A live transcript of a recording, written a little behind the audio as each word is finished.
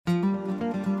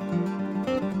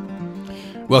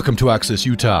Welcome to Access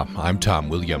Utah. I'm Tom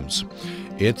Williams.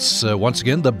 It's once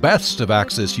again the best of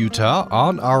Access Utah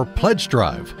on our Pledge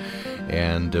Drive.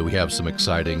 And we have some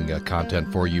exciting content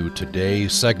for you today,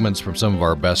 segments from some of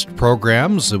our best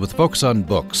programs with focus on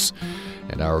books.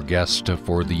 And our guest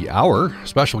for the hour,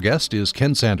 special guest, is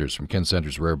Ken Sanders from Ken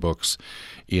Sanders Rare Books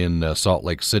in Salt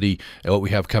Lake City. And what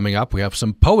we have coming up, we have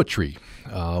some poetry.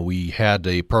 We had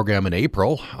a program in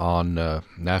April on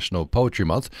National Poetry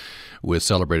Month with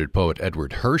celebrated poet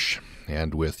Edward Hirsch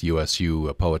and with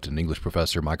USU poet and English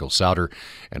professor Michael Sowder.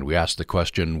 And we asked the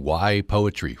question, why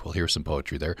poetry? We'll hear some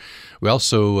poetry there. We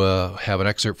also have an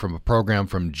excerpt from a program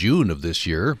from June of this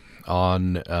year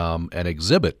on an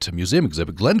exhibit, a museum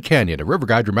exhibit, Glen Canyon. A river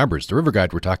guide remembers. The river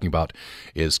guide we're talking about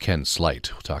is Ken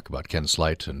Slight. We'll talk about Ken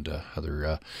Slight and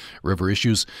other river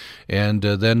issues. And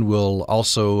then we'll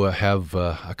also have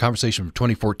a conversation from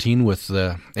 2014 with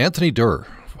Anthony Doerr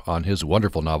on his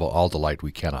wonderful novel, All the Light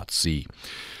We Cannot See.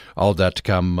 All of that to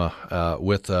come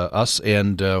with us.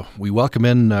 And we welcome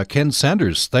in Ken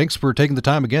Sanders. Thanks for taking the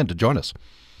time again to join us.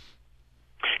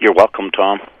 You're welcome,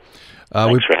 Tom.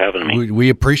 Thanks for having me. We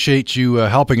appreciate you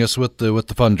helping us with the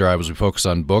fund drive as we focus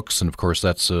on books, and of course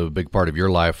that's a big part of your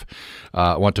life.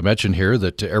 I want to mention here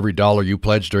that every dollar you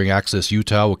pledge during Access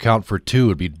Utah will count for two. It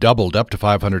would be doubled up to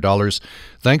 $500.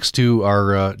 Thanks to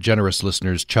our generous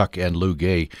listeners, Chuck and Lou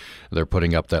Gay. They're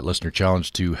putting up that listener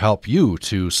challenge to help you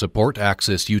to support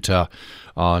Access Utah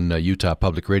on Utah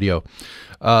Public Radio.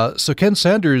 So Ken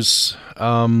Sanders,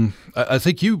 I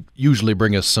think you usually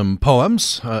bring us some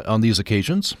poems on these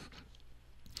occasions.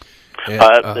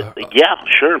 Yeah,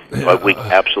 sure. We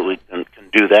absolutely can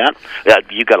do that.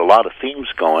 You got a lot of themes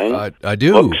going. I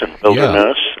do. Books and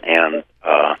wilderness, and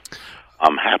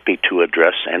I'm happy to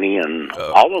address any and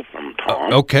all of them,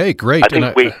 Tom. Okay, great. I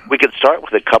think we could start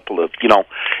with a couple of,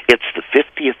 it's the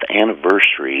 50th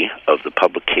anniversary of the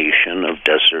publication of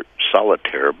Desert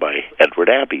Solitaire by Edward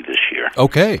Abbey this year.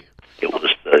 Okay. It was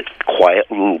the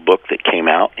quiet little book that came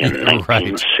out in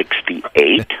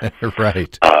 1968.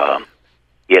 Right.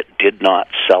 It did not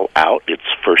sell out its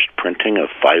first printing of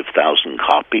 5,000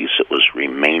 copies. It was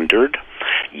remaindered.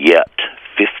 Yet,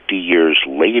 50 years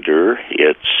later,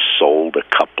 it sold a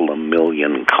couple of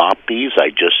million copies.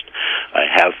 I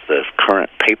have the current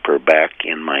paperback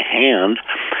in my hand,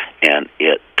 and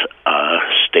it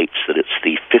states that it's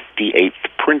the 58th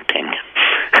printing.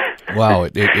 Wow.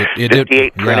 It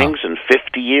 58 printings in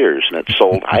 50 years, and it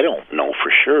sold, I don't know for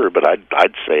sure, but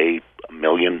I'd say 1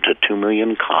 million to 2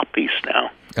 million copies now.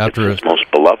 It's his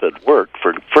most beloved work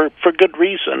for good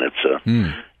reason. It's a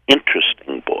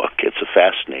interesting book. It's a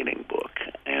fascinating book,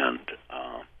 and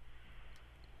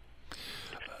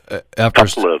a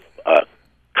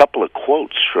couple of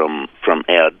quotes from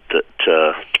Ed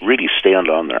that really stand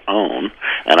on their own,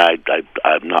 and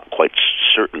I'm not quite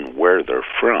certain where they're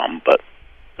from, but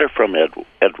they're from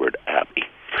Edward Abbey.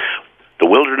 The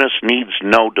wilderness needs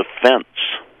no defense,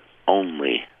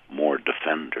 only more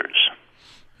defenders.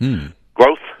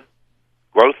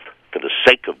 Growth for the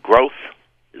sake of growth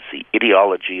is the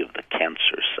ideology of the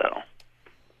cancer cell.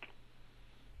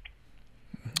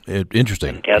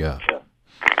 Interesting. Ed's,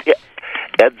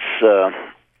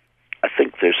 I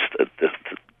think there's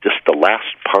just the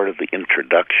last part of the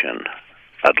introduction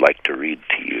I'd like to read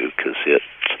to you because it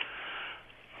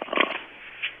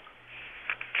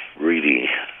really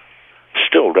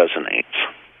still resonates.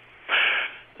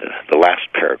 The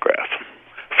last paragraph.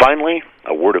 Finally,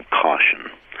 a word of caution.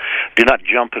 Do not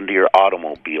jump into your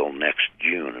automobile next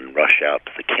June and rush out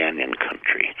to the canyon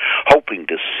country, hoping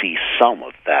to see some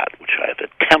of that which I have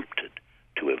attempted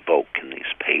to evoke in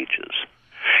these pages.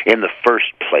 In the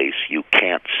first place, you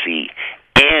can't see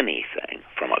anything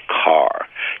from a car.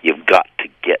 You've got to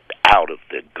get out of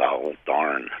the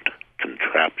gall-darned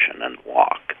contraption and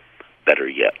walk. Better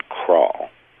yet,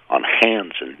 crawl on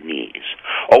hands and knees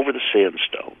over the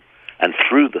sandstone and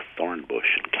through the thorn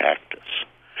bush and cactus.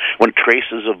 When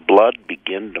traces of blood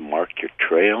begin to mark your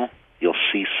trail, you'll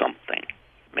see something.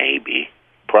 Maybe,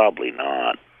 probably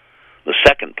not. The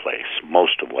second place,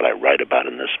 most of what I write about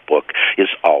in this book is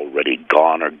already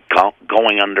gone or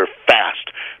going under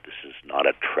fast. This is not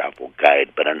a travel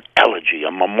guide, but an elegy,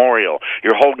 a memorial.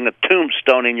 You're holding a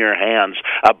tombstone in your hands,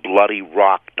 a bloody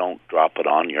rock. Don't drop it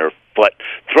on your foot.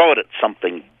 Throw it at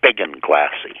something big and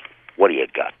glassy. What do you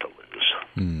got to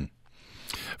lose?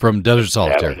 From Desert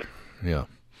Solitaire. Yeah.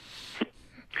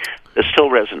 It still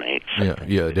resonates.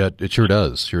 Yeah, it sure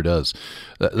does.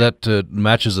 That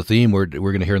matches the theme we're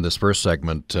going to hear in this first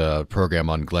segment program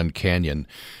on Glen Canyon,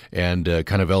 and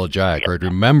kind of elegiac, right?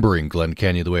 Remembering Glen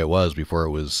Canyon the way it was before it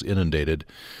was inundated,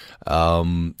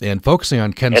 and focusing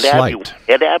on Ken Slight.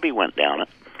 Ed Abbey went down it.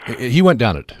 He went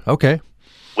down it. Okay.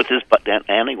 with his, but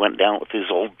and he went down with his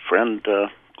old friend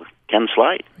Ken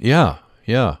Slight. Yeah,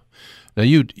 yeah. Now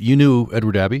you knew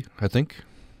Edward Abbey, I think.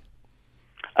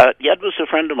 Ed was a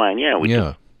friend of mine. Yeah, we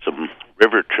did some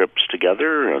river trips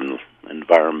together and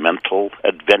environmental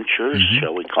adventures,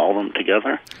 shall we call them,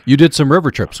 together. You did some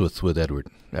river trips with Edward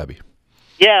Abbey.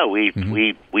 Yeah, we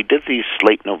did these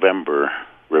late November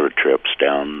river trips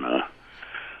down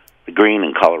the Green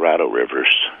and Colorado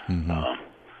rivers.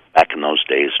 Back in those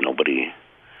days,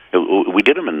 we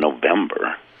did them in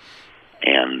November,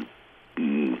 and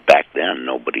back then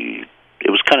it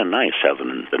was kind of nice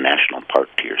having the national park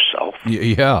to yourself.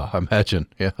 Yeah, I imagine.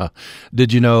 Yeah.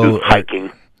 Did you know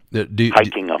hiking?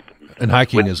 Hiking up and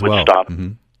hiking as well.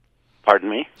 Pardon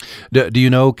me? Do you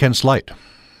know Ken Slight?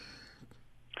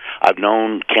 I've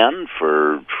known Ken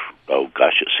for,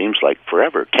 it seems like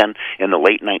forever. Ken, in the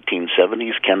late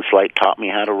 1970s, Ken Slight taught me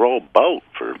how to row a boat,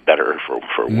 for better or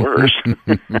for worse.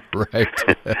 Right.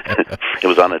 It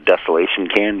was on a Desolation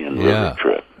Canyon river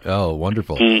trip. Oh,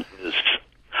 wonderful. He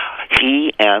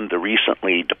and the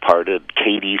recently departed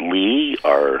Katie Lee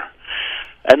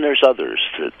and there's others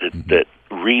that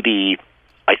really,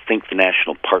 I think the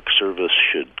National Park Service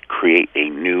should create a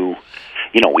new,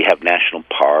 we have national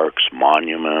parks,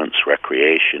 monuments,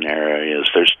 recreation areas,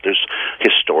 there's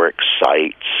historic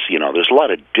sites, there's a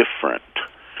lot of different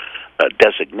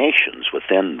designations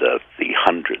within the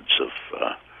hundreds of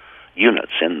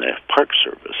units in the Park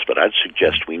Service, but I'd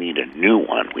suggest we need a new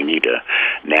one. We need a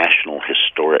National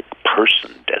Historic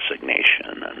Person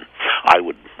designation, and I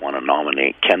would want to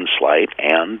nominate Ken Slight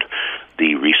and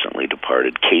the recently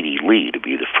departed Katie Lee to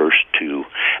be the first two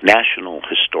National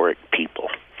Historic People.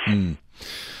 And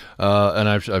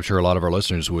I'm sure a lot of our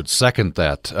listeners would second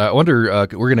that. I wonder,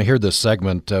 we're going to hear this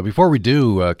segment. Before we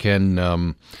do, Ken,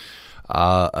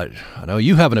 I know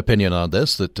you have an opinion on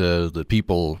this, that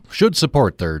people should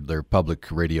support their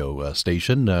public radio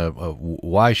station.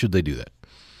 Why should they do that?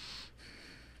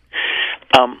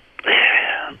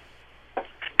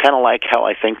 Kind of like how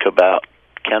I think about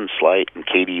Ken Slight and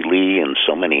Katie Lee and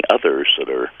so many others that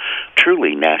are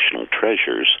truly national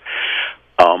treasures.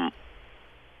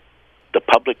 The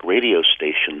public radio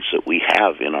stations that we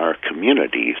have in our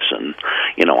communities, and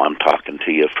I'm talking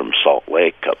to you from Salt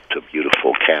Lake up to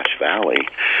beautiful Cache Valley,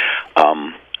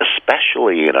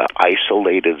 especially in an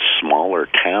isolated, smaller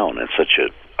town. It's such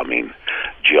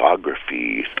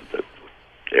geography,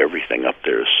 everything up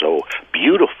there is so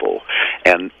beautiful,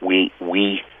 and we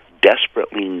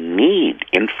desperately need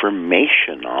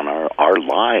information on our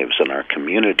lives and our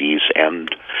communities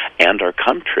and our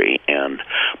country, and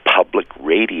public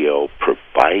radio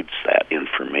provides that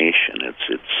information.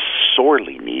 It's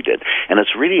sorely needed, and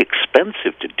it's really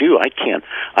expensive to do.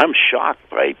 I'm shocked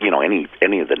by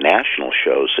any of the national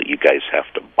shows that you guys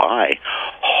have to buy.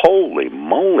 Holy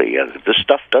moly, this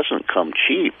stuff doesn't come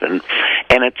cheap, and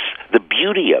it's the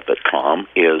beauty of it, Tom,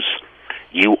 is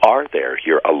you are there.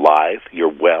 You're alive. You're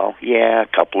well. Yeah, a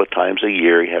couple of times a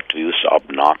year you have to do this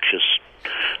obnoxious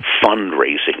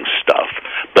fundraising stuff.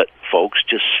 But folks,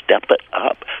 just step it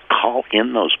up. Call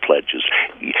in those pledges.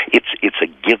 It's a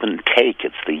give and take.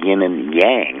 It's the yin and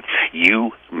yang.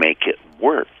 You make it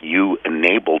work. You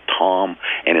enable Tom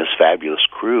and his fabulous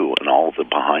crew and all the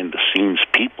behind-the-scenes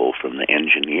people, from the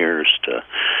engineers to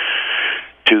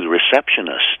the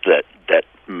receptionists, that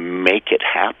make it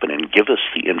happen and give us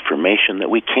the information that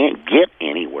we can't get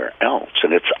anywhere else.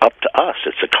 And it's up to us.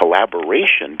 It's a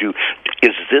collaboration.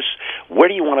 Where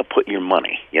do you want to put your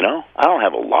money? I don't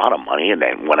have a lot of money, and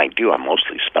then when I do, I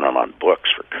mostly spend it on books,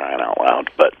 for crying out loud.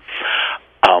 But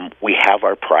we have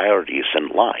our priorities in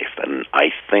life, and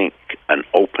I think an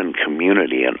open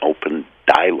community, an open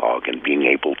dialogue, and being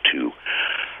able to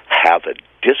have a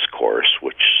discourse,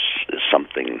 which is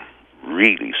something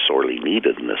really sorely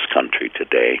needed in this country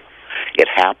today. It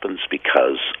happens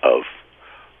because of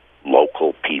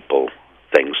local people,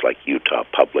 things like Utah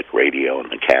Public Radio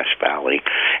and the Cache Valley,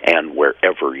 and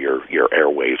wherever your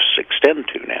airwaves extend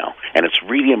to now. And it's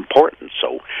really important.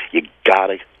 So you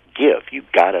gotta give. You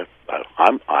gotta.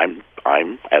 I'm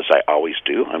as I always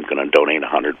do. I'm going to donate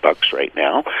 $100 right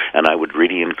now, and I would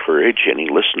really encourage any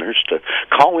listeners to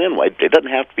call in. It doesn't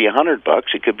have to be $100.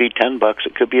 It could be $10.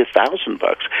 It could be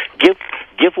 $1,000. Give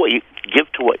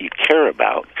to what you care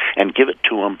about, and give it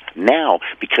to them now,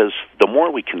 because the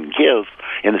more we can give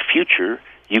in the future,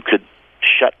 you could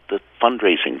shut the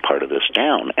fundraising part of this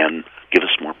down and give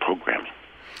us more programming.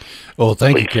 Oh,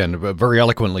 thank you, Please. Ken. Very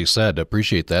eloquently said.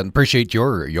 Appreciate that. And appreciate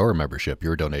your membership,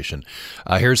 your donation.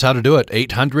 Here's how to do it.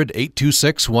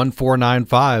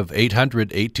 800-826-1495.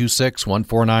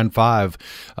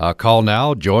 800-826-1495. Call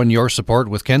now. Join your support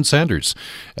with Ken Sanders.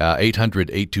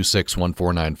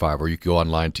 800-826-1495. Or you can go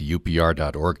online to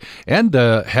upr.org and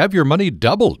have your money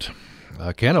doubled.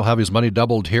 Ken will have his money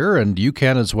doubled here, and you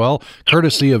can as well,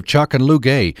 courtesy of Chuck and Lou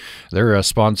Gay. They're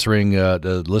sponsoring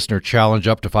the Listener Challenge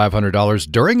up to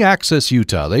 $500 during Access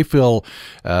Utah. They feel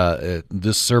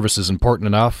this service is important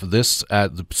enough, this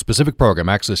the specific program,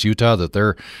 Access Utah, that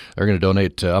they're going to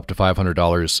donate up to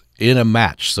 $500 in a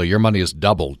match. So your money is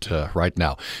doubled right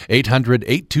now.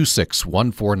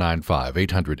 800-826-1495.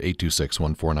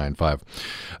 800-826-1495.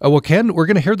 Well, Ken, we're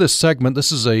going to hear this segment.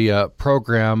 This is a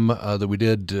program that we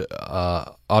did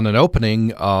on an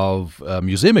opening of a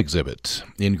museum exhibit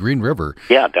in Green River.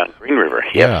 Yeah, down Green River.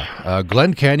 Yes. Yeah,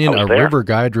 Glen Canyon, a there. river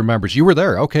guide remembers. You were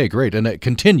there. Okay, great. And it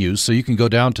continues, so you can go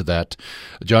down to that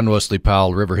John Wesley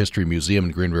Powell River History Museum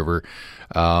in Green River.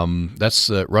 That's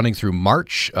running through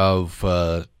March of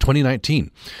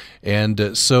 2019.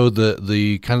 And so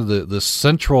the kind of the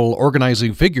central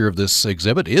organizing figure of this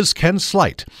exhibit is Ken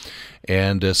Slight.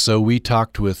 And so we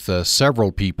talked with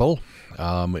several people,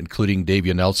 including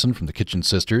Davia Nelson from the Kitchen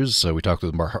Sisters. We talked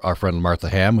with our friend Martha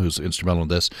Ham, who's instrumental in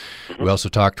this. We also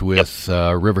talked with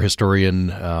river historian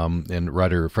and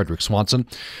writer Frederick Swanson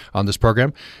on this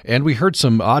program. And we heard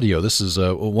some audio. This is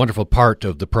a wonderful part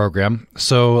of the program.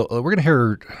 So we're going to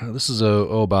hear, this is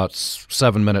about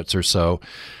 7 minutes or so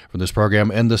from this program.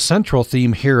 And the central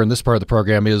theme here in this part of the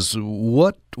program is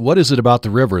what is it about the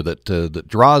river that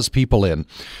draws people in?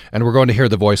 And we're going to hear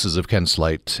the voices of Ken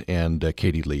Slight and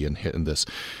Katie Lee in this.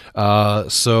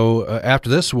 So after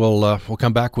this, we'll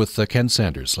come back with Ken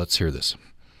Sanders. Let's hear this.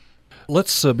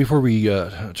 Let's before we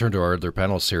turn to our other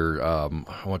panelists here, I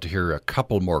want to hear a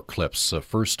couple more clips.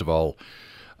 First of all,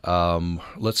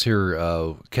 let's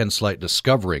hear Ken Slight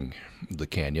discovering the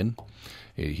canyon.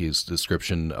 His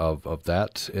description of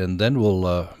that, and then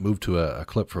we'll move to a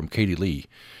clip from Katie Lee.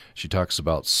 She talks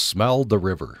about Smell the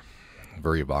River.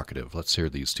 Very evocative. Let's hear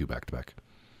these two back to back.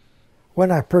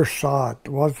 When I first saw it, it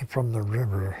wasn't from the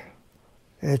river.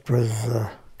 It was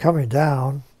coming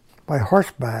down by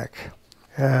horseback,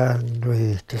 and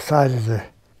we decided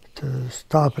to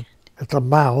stop at the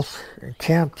mouth and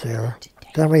camp there.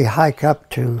 Then we hike up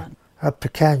the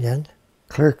canyon,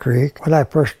 Clear Creek. When I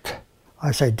first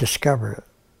discovered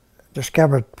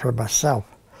it for myself.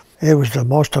 It was the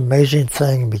most amazing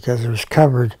thing because it was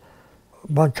covered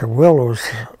a bunch of willows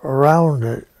around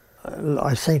it.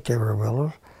 I think they were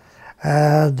willows.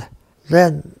 And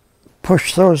then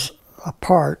push those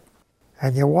apart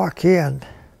and you walk in,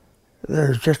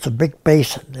 there's just a big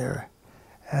basin there.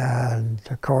 And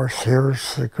of course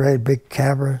here's the great big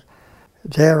cavern.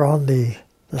 There on the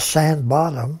sand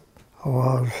bottom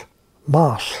was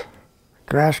moss.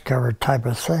 Grass-covered type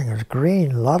of thing. It was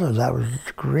green. A lot of that was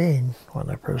green when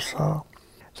I first saw.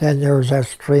 Then there was that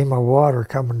stream of water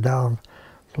coming down,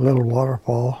 a little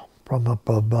waterfall from up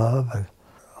above. And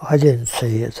I didn't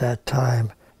see at that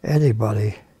time any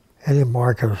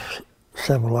mark of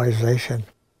civilization.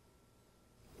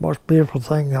 Most beautiful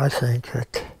thing, I think,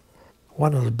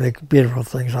 one of the big beautiful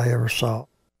things I ever saw.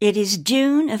 It is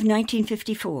June of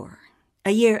 1954.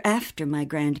 A year after my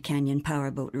Grand Canyon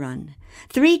powerboat run.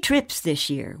 3 trips this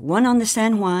year, 1 on the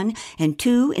San Juan and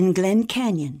 2 in Glen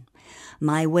Canyon.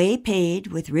 My way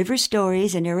paid with River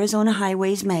Stories and Arizona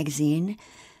Highways magazine,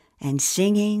 and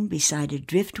singing beside a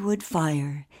driftwood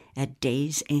fire at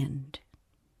day's end.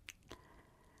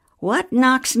 What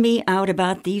knocks me out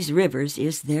about these rivers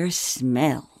is their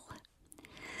smell.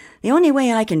 The only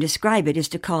way I can describe it is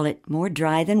to call it more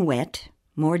dry than wet,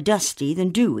 more dusty than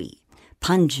dewy.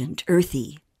 Pungent,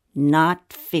 earthy,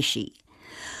 not fishy.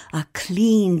 A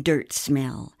clean dirt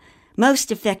smell,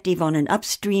 most effective on an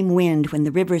upstream wind when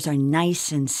the rivers are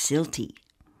nice and silty.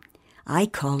 I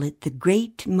call it the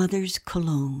Great Mother's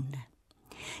Cologne.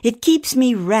 It keeps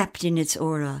me wrapped in its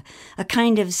aura, a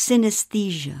kind of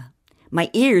synesthesia.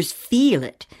 My ears feel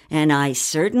it, and I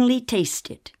certainly taste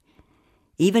it.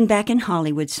 Even back in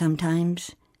Hollywood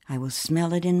sometimes, I will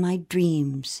smell it in my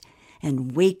dreams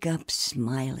and wake up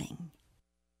smiling.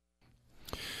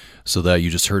 So that you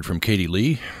just heard from Katie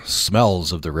Lee,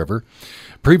 Smells of the River.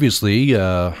 Previously,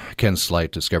 Ken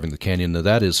Slight, Discovering the Canyon. Now,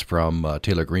 that is from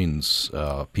Taylor Green's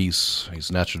piece.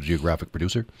 He's a National Geographic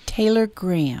producer. Taylor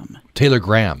Graham. Taylor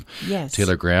Graham. Yes.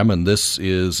 Taylor Graham. And this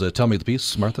is, tell me the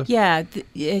piece, Martha. Yeah.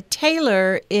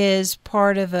 Taylor is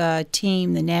part of a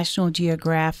team, the National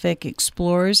Geographic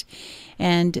Explorers,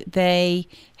 and they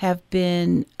have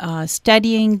been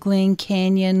studying Glen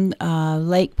Canyon,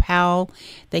 Lake Powell.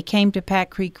 They came to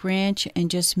Pat Creek Ranch and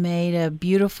just made a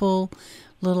beautiful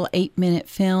little 8-minute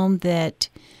film that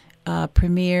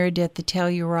premiered at the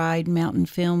Telluride Mountain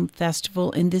Film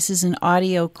Festival. And this is an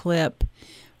audio clip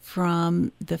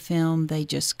from the film they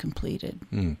just completed.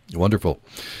 Wonderful.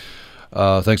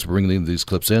 Thanks for bringing these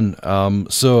clips in.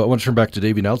 So I want to turn back to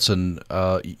Davy Nelson.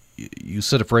 You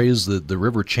said a phrase that the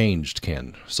river changed,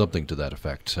 Ken, something to that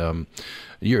effect.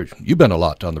 You've been a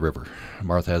lot on the river.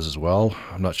 Martha has as well.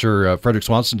 I'm not sure. Frederick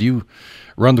Swanson, do you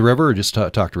run the river or just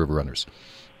talk to river runners?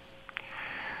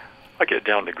 I get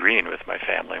down to Green with my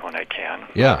family when I can.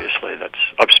 Yeah. Obviously, that's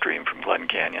upstream from Glen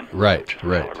Canyon. Right.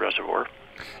 A reservoir.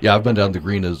 Yeah, I've been down to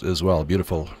Green as well.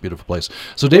 Beautiful, beautiful place.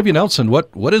 So, Davy Nelson,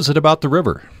 what is it about the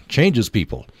river? Changes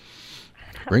people,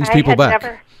 brings people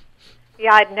back.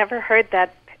 I'd never heard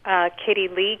that Katie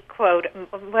Lee quote.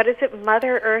 What is it,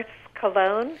 Mother Earth's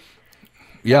cologne?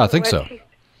 Yeah, I think so.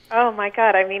 Oh, my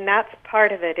God. I mean, that's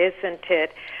part of it, isn't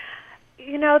it?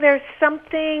 You know, there's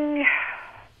something...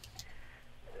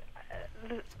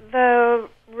 The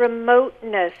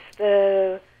remoteness,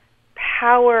 the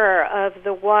power of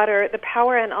the water, the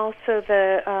power and also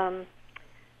the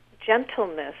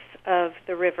gentleness of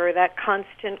the river, that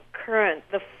constant current,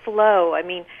 the flow. I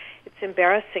mean, it's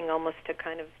embarrassing almost to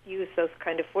kind of use those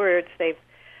kind of words,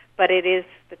 but it is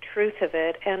the truth of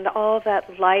it. And all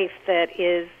that life that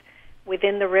is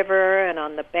within the river and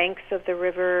on the banks of the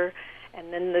river,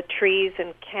 and then the trees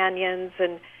and canyons.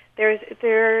 And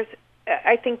there's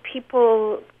I think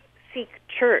people seek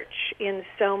church in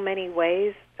so many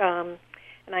ways, and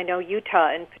I know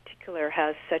Utah in particular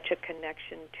has such a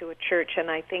connection to a church, and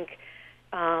I think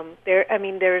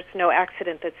there's no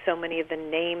accident that so many of the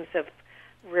names of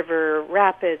river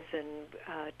rapids and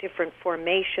different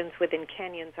formations within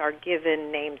canyons are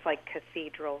given names like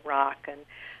Cathedral Rock, and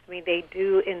I mean they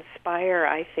do inspire,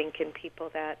 I think, in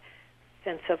people that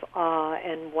sense of awe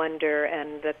and wonder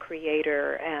and the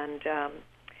Creator, and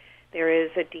there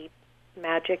is a deep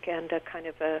magic and a kind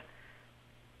of a,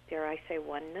 dare I say,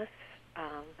 oneness,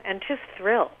 and just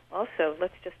thrill. Also,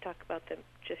 let's just talk about the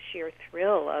just sheer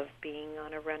thrill of being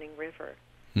on a running river.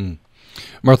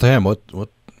 Martha Ham, what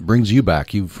brings you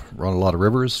back? You've run a lot of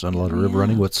rivers, done a lot of river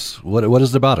running. What is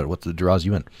it about it? What draws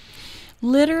you in?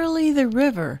 Literally the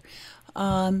river.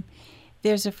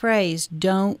 There's a phrase,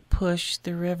 don't push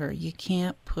the river. You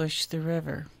can't push the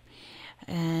river.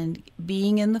 And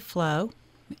being in the flow,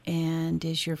 and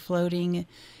as you're floating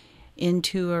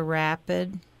into a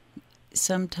rapid,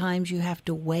 sometimes you have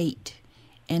to wait,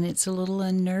 and it's a little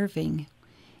unnerving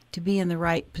to be in the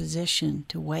right position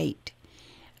to wait,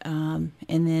 and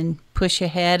then push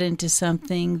ahead into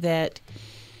something that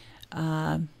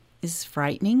is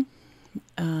frightening,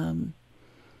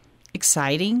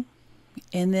 exciting,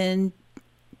 and then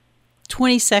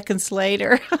 20 seconds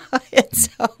later, it's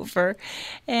over,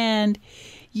 and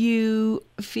you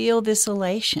feel this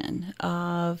elation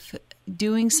of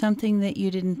doing something that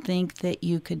you didn't think that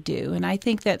you could do. And I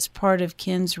think that's part of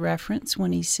Ken's reference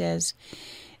when he says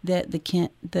that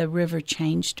the river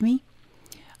changed me.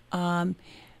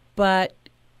 But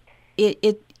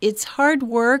it's hard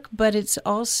work, but it's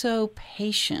also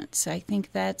patience. I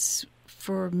think that's,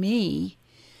 for me,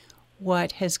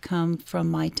 what has come from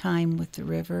my time with the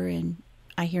river, and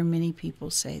I hear many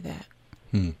people say that.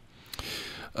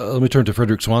 Let me turn to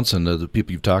Frederick Swanson, the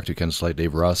people you've talked to, Ken Slight,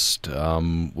 Dave Rust.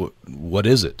 What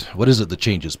is it? What is it that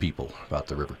changes people about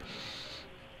the river?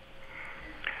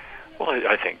 Well,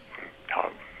 I think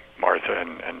Martha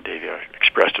and Davey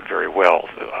expressed it very well.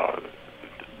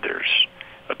 There's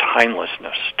a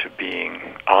timelessness to being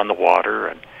on the water,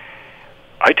 and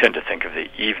I tend to think of the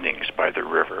evenings by the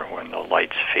river when the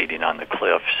light's fading on the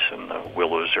cliffs and the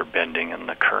willows are bending in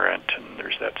the current, and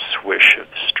there's that swish of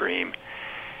the stream.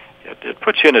 It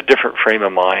puts you in a different frame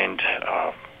of mind.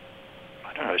 I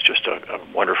don't know, it's just a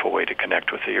wonderful way to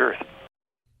connect with the earth.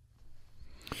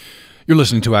 You're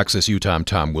listening to Access Utah. I'm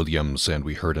Tom Williams, and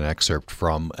we heard an excerpt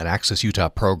from an Access Utah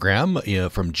program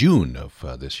from June of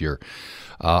this year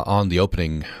on the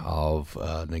opening of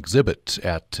an exhibit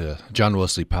at John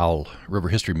Wesley Powell River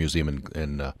History Museum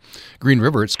in Green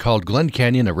River. It's called Glen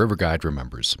Canyon, A River Guide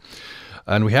Remembers.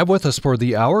 And we have with us for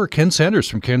the hour Ken Sanders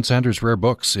from Ken Sanders Rare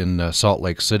Books in Salt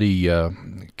Lake City.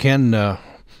 Ken, I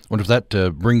wonder if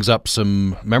that brings up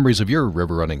some memories of your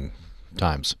river running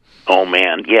times. Oh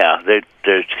man, yeah,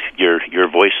 your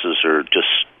voices are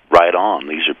just right on.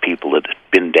 These are people that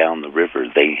have been down the river.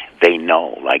 They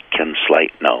know, like Ken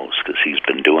Slight knows, because he's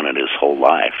been doing it his whole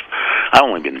life. I've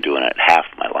only been doing it half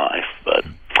my life, but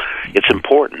it's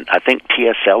important. I think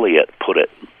T.S. Eliot put it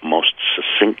most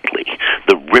succinctly.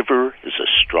 The river is a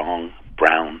strong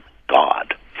brown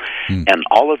god. And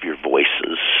all of your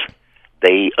voices,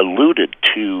 they alluded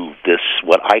to this,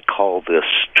 what I call this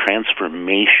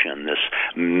transformation, this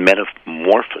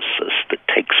metamorphosis that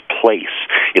takes place.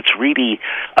 It's really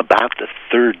about the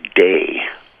third day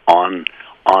on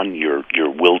your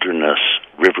wilderness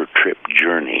river trip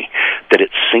journey that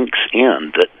it sinks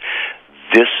in that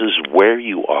this is where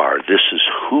you are, this is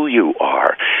who you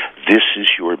are, this is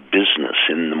your business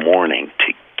in the morning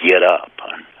to get up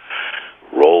and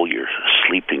roll your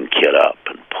sleeping kit up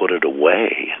and put it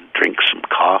away and drink some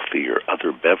coffee or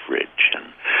other beverage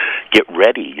and get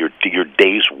ready. Your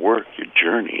day's work, your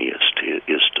journey is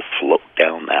to float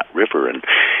down that river. And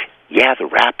yeah, the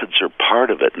rapids are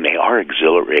part of it, and they are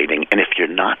exhilarating. And if you're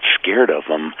not scared of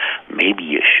them, maybe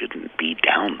you shouldn't be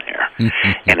down there.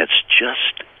 And it's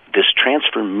just, this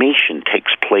transformation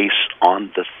takes place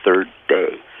on the third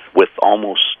day with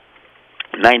almost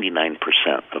 99%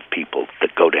 of people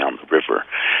that go down the river.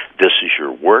 This is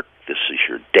your work, this is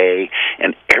your day,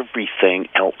 and everything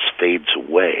else fades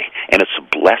away. And it's a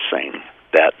blessing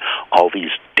that all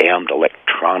these damned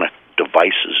electronic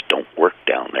devices don't work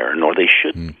down there, nor they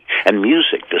shouldn't. And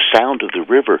music, the sound of the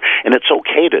river, and it's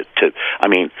okay to I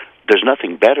mean, there's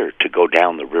nothing better to go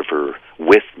down the river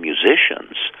with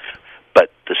musicians. But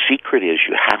the secret is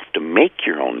you have to make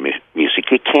your own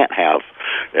music. You can't have,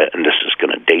 and this is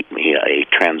going to date me, a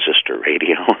transistor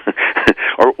radio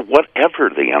or whatever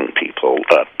the young people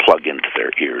plug into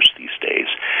their ears these days.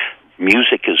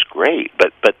 Music is great,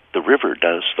 but the river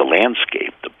does the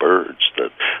landscape, the birds,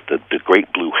 the great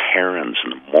blue herons in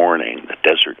the morning, the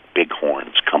desert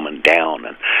bighorns coming down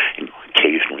and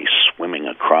occasionally swimming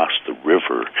across the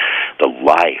river, the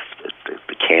life,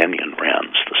 the canyon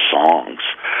wrens, the songs.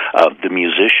 The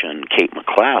musician Kate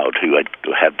McLeod, who I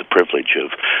had the privilege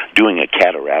of doing a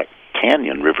Cataract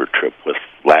Canyon river trip with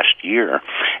last year,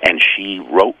 and she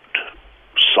wrote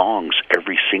songs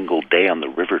every single day on the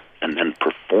river and then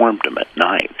performed them at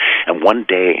night. And one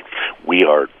day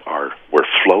we're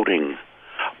floating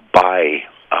by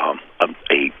a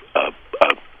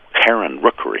heron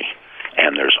rookery,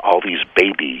 and there's all these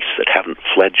babies that haven't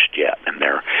fledged yet, and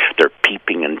they're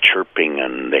peeping and chirping,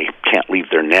 and they can't leave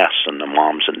their nests, and the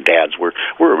moms and dads, we're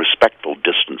a respectful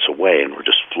distance away, and we're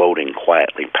just floating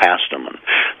quietly past them, and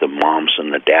the moms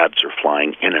and the dads are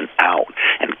flying in and out,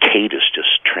 and Kate is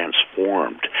just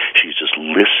transformed. She's just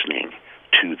listening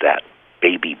to that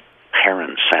baby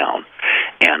heron sound,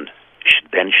 and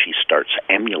then she starts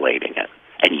emulating it,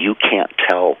 and you can't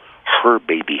tell her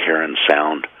baby heron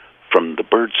sound from the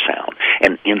bird sound.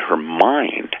 And in her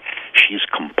mind, she's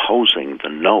composing the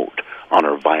note on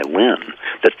her violin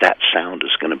that sound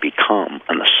is going to become,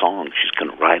 and the song she's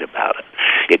going to write about it.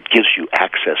 It gives you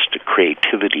access to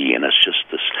creativity, and it's just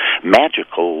this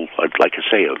magical, like I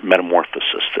say, a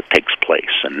metamorphosis that takes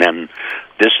place. And then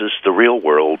this is the real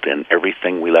world, and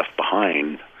everything we left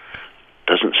behind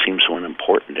doesn't seem so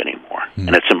unimportant anymore.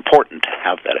 And it's important to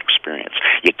have that experience.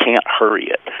 You can't hurry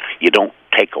it. You don't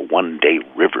take a one-day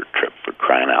river trip, for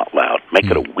crying out loud. Make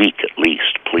it a week at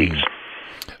least, please.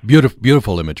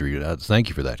 Beautiful imagery. Thank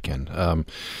you for that, Ken.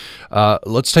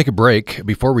 Let's take a break.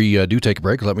 Before we do take a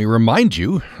break, let me remind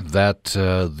you that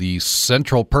the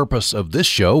central purpose of this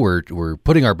show, we're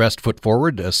putting our best foot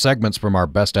forward, segments from our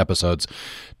best episodes,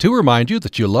 to remind you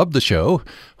that you love the show,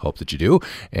 hope that you do,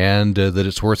 and that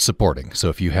it's worth supporting. So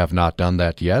if you have not done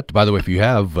that yet, by the way, if you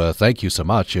have, thank you so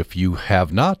much. If you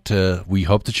have not, we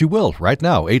hope that you will right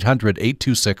now.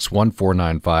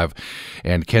 800-826-1495.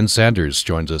 And Ken Sanders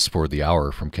joins us for the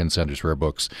hour from Ken Sanders Rare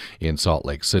Books in Salt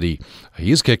Lake City.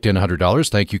 He's kicked in $100.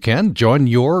 Thank you, Ken. Join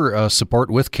your support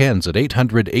with Ken's at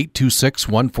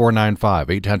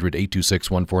 800-826-1495.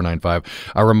 800-826-1495.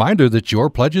 A reminder that your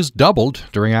pledges doubled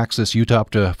during Access Utah up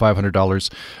to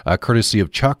 $500, courtesy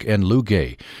of Chuck and Lou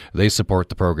Gay. They support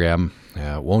the program.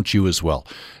 Won't you as well?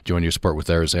 Join your support with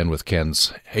theirs and with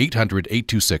Ken's.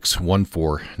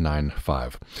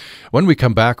 800-826-1495. When we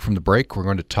come back from the break, we're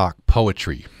going to talk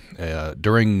poetry.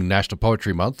 During National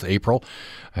Poetry Month, April,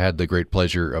 I had the great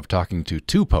pleasure of talking to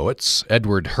two poets,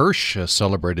 Edward Hirsch, a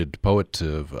celebrated poet,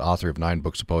 author of 9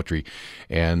 books of poetry,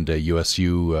 and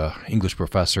USU English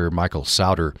professor Michael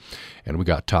Sowder. And we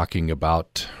got talking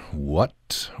about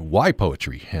why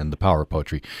poetry and the power of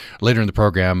poetry. Later in the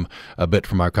program, a bit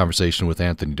from our conversation with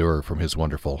Anthony Doerr from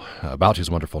about his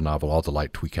wonderful novel, All the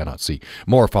Light We Cannot See.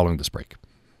 More following this break.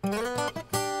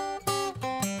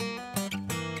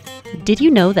 Did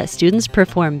you know that students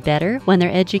perform better when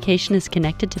their education is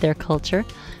connected to their culture?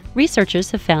 Researchers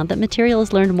have found that material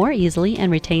is learned more easily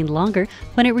and retained longer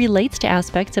when it relates to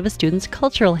aspects of a student's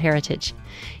cultural heritage.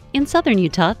 In southern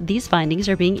Utah, these findings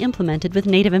are being implemented with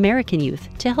Native American youth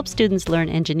to help students learn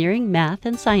engineering, math,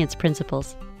 and science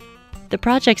principles. The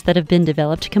projects that have been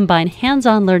developed combine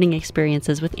hands-on learning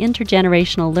experiences with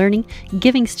intergenerational learning,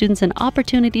 giving students an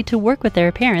opportunity to work with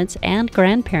their parents and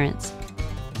grandparents.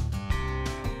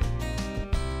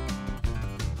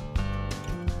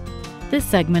 This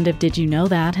segment of Did You Know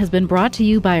That has been brought to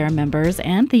you by our members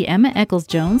and the Emma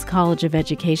Eccles-Jones College of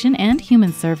Education and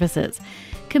Human Services,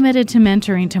 committed to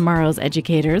mentoring tomorrow's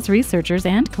educators, researchers,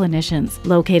 and clinicians,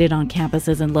 located on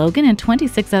campuses in Logan and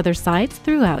 26 other sites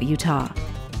throughout Utah.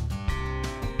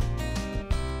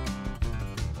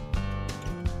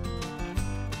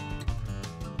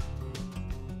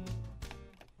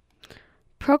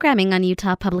 Programming on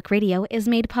Utah Public Radio is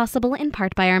made possible in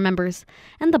part by our members,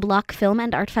 and the Block Film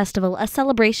and Art Festival, a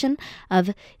celebration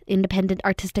of independent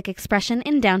artistic expression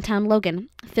in downtown Logan.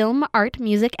 Film, art,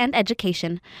 music, and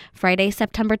education. Friday,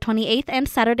 September 28th and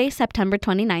Saturday, September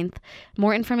 29th.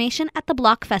 More information at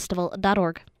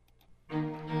theblockfestival.org.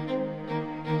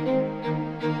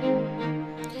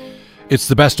 It's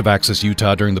the best of Access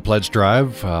Utah during the Pledge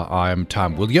Drive. I'm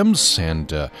Tom Williams,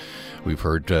 and we've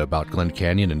heard about Glen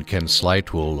Canyon and Ken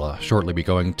Slight. We'll shortly be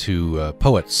going to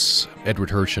poets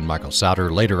Edward Hirsch and Michael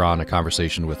Sowder. Later on, a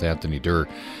conversation with Anthony Doerr,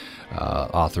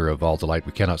 author of All the Light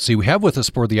We Cannot See. We have with us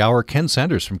for the hour Ken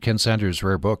Sanders from Ken Sanders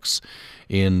Rare Books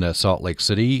in Salt Lake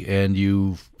City, and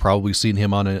you've probably seen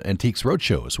him on an Antiques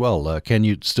Roadshow as well. Can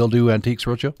you still do Antiques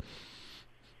Roadshow?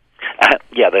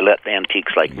 Yeah, they let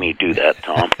antiques like me do that,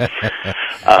 Tom.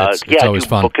 It's always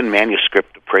fun. Book and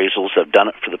manuscript appraisals. I've done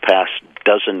it for the past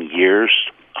dozen years.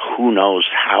 Who knows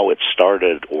how it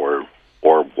started or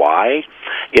why?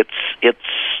 It's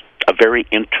a very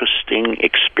interesting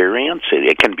experience.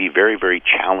 It can be very, very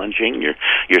challenging.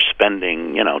 You're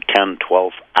spending 10,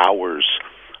 12 hours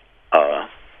of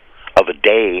a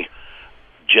day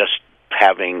just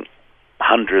having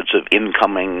hundreds of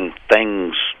incoming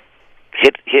things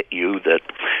hit you that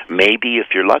maybe if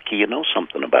you're lucky you know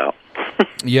something about.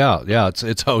 yeah,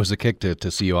 it's always a kick to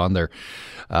see you on there,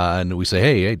 and we say,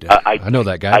 hey, I know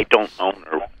that guy. I don't own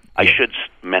or I should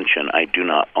mention I do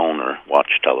not own or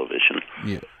watch television.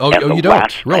 Yeah. Oh, you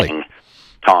don't really,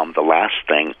 Tom? The last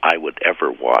thing I would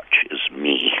ever watch is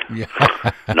me. Yeah.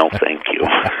 No, thank you.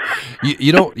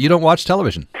 You don't watch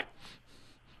television?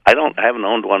 I haven't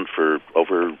owned one for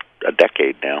over a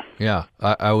decade now. Yeah,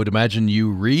 I would imagine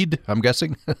you read, I'm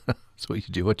guessing. That's what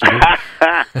you do.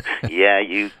 Yeah,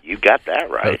 you got that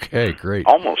right. Okay, great.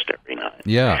 Almost every night.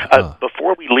 Yeah.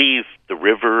 Before we leave the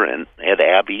river and Ed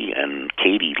Abbey and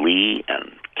Katie Lee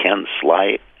and Ken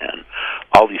Slight and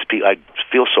all these people, I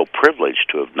feel so privileged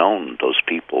to have known those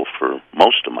people for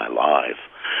most of my life.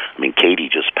 I mean, Katie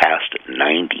just passed at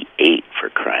 98, for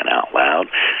crying out loud.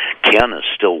 Ken is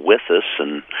still with us,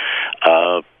 and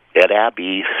Ed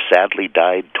Abbey sadly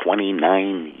died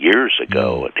 29 years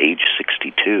ago at age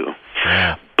 62.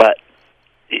 Yeah. But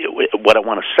what I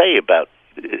want to say about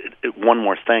one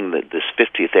more thing, that this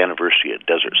 50th anniversary of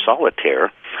Desert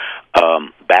Solitaire,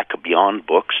 back of Beyond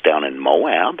Books down in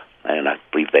Moab, and I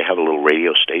believe they have a little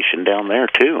radio station down there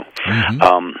too.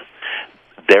 Mm-hmm.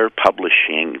 They're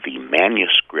publishing the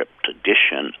manuscript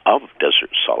edition of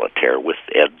Desert Solitaire with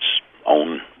Ed's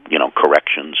own,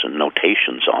 corrections and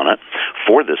notations on it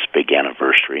for this big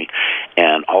anniversary,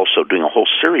 and also doing a whole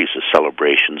series of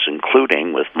celebrations,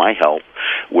 including, with my help,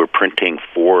 we're printing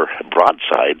 4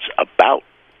 broadsides about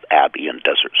Abbey and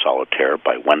Desert Solitaire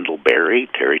by Wendell Berry,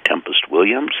 Terry Tempest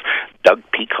Williams, Doug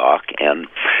Peacock, and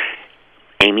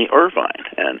Amy Irvine.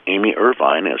 And Amy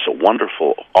Irvine is a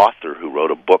wonderful author who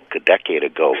wrote a book a decade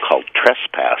ago called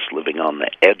Trespass, Living on the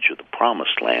Edge of the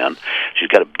Promised Land. She's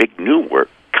got a big new work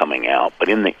coming out, but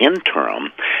in the interim,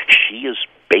 she has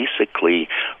basically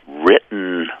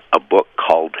written a book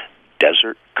called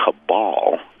Desert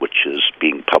Cabal, which is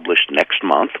being published next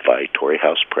month by Torrey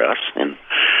House Press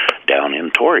down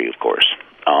in Torrey, of course.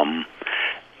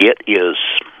 It is,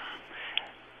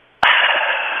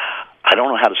 I don't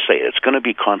know how to say it. It's going to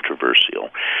be controversial.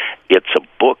 It's a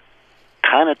book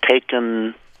kind of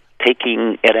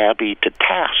taking Ed Abbey to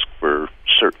task for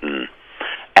certain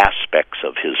aspects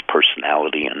of his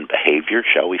personality and behavior,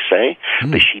 shall we say,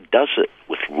 but she does it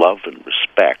with love and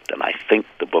respect, and I think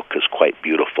the book is quite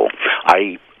beautiful.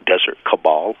 Desert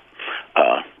Cabal,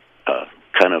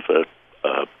 kind of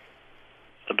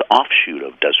an offshoot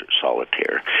of Desert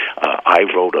Solitaire. I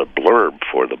wrote a blurb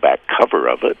for the back cover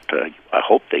of it. I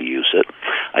hope they use it.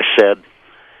 I said,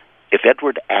 if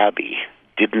Edward Abbey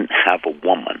didn't have a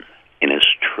woman in his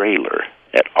trailer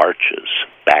at Arches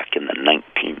back in the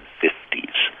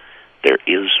 1950s, there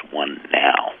is one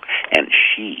now, and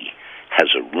she has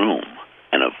a room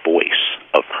and a voice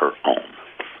of her own.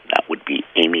 That would be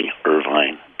Amy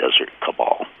Irvine, Desert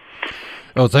Cabal.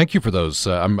 Oh, thank you for those.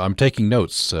 I'm taking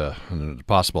notes on the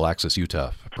possible Access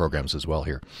Utah programs as well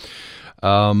here.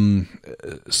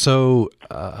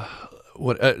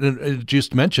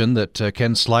 Just mentioned that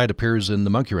Ken Slide appears in the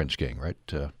Monkey Wrench Gang, right?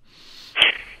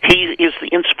 He is the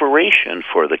inspiration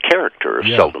for the character of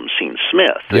Seldom Seen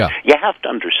Smith. Yeah. You have to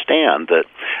understand that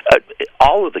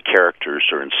all of the characters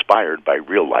are inspired by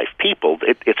real-life people.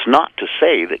 It's not to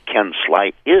say that Ken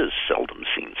Slide is Seldom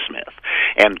Seen Smith.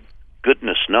 And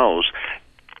goodness knows,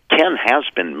 Ken has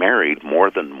been married more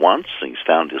than once. He's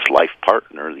found his life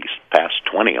partner these past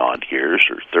 20-odd years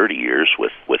or 30 years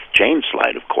with Jane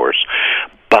Slide, of course.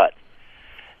 But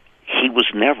he was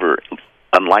never,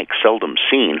 unlike Seldom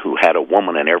Seen, who had a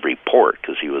woman in every port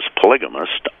because he was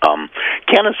polygamist.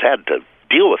 Ken has had to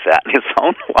deal with that in his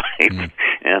own life.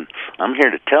 And I'm here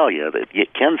to tell you that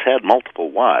Ken's had multiple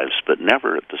wives, but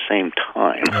never at the same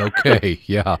time. Okay,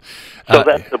 yeah. So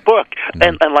that's the book.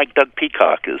 And like Doug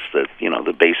Peacock is the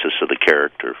basis of the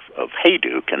character of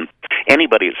Hayduke. And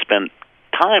anybody that spent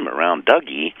time around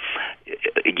Dougie,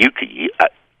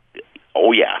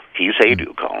 oh, yeah, he's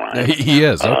Hayduke, all right. He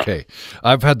is, okay.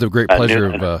 I've had the great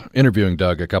pleasure of interviewing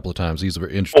Doug a couple of times. He's a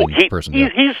very interesting person.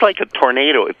 He's like a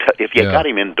tornado. If you got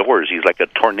him indoors, he's like a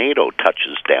tornado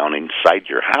touches down inside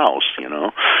your house,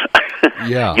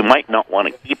 Yeah. You might not want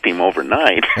to keep him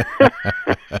overnight.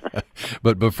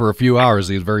 But for a few hours,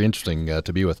 he's very interesting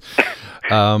to be with.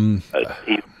 He's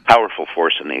a powerful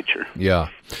force of nature. Yeah.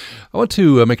 I want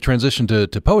to make a transition to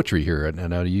poetry here. And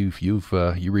now you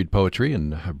read poetry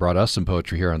and have brought us some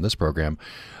poetry here on this program.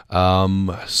 So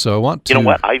I want to... You know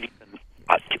what? I've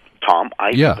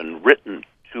even written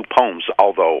 2 poems,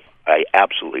 although I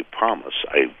absolutely promise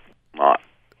I will not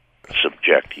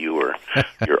subject you or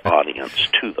your audience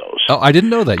to those. Oh, I didn't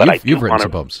know that. But You've written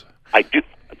some poems. I do.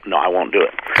 No, I won't do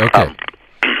it. Okay.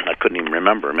 I couldn't even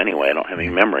remember them anyway. I don't have any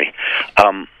memory.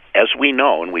 As we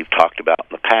know, and we've talked about in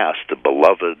the past, the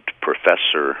beloved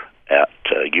professor at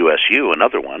USU,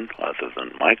 another one other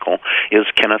than Michael, is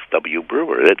Kenneth W.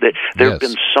 Brewer. There have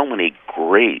been so many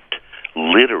great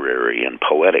literary and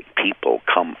poetic people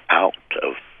come out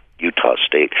of Utah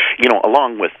State,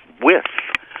 along with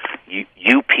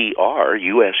UPR,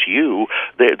 USU,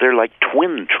 they're like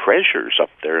twin treasures up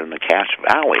there in the Cache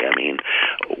Valley. I mean,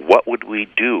 what would we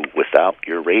do without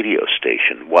your radio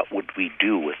station? What would we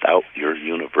do without your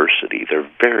university? They're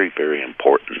very, very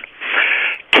important.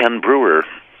 Ken Brewer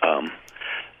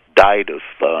died of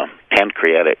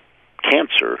pancreatic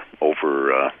cancer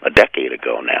over a decade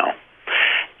ago now,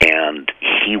 and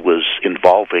he was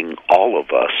involving all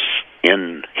of us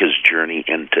in his journey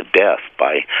into death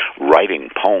by writing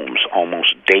poems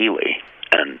almost daily,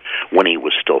 and when he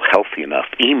was still healthy enough,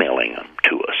 emailing them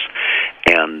to us.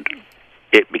 And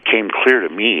it became clear to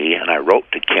me, and I wrote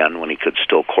to Ken when he could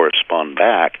still correspond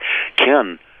back,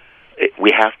 Ken,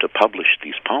 we have to publish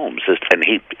these poems. And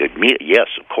yes,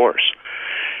 of course.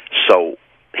 So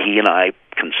he and I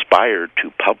conspired to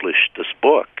publish this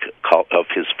book of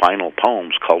his final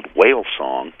poems called Whale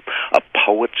Song, A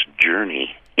Poet's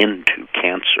Journey into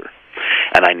Cancer.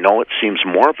 And I know it seems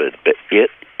morbid, but it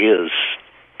is.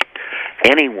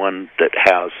 Anyone that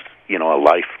has, a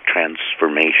life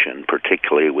transformation,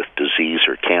 particularly with disease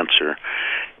or cancer,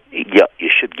 you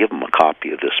should give them a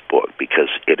copy of this book because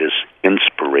it is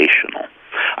inspirational.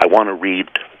 I want to read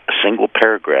a single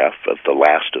paragraph of the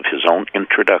last of his own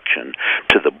introduction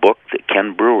to the book that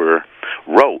Ken Brewer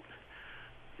wrote,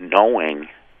 knowing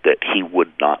that he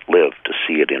would not live to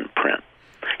see it in print.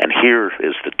 And here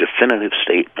is the definitive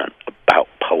statement about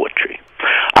poetry.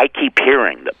 I keep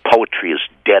hearing that poetry is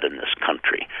dead in this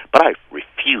country, but I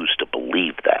refuse to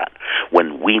believe that.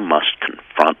 When we must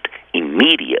confront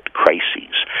immediate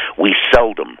crises, we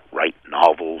seldom write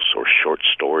novels or short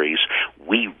stories.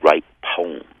 We write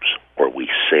poems, or we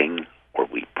sing, or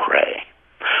we pray.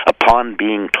 Upon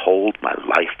being told my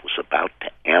life was about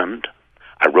to end,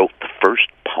 I wrote the first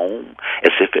poem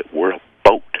as if it were a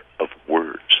boat of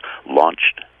words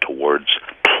launched towards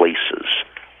places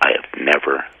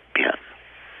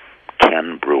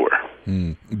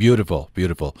Beautiful,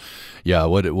 beautiful. Yeah,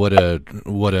 what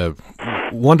a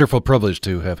wonderful privilege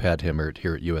to have had him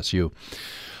here at USU.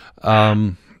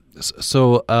 Let's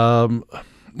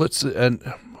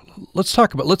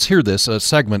hear this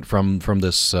segment from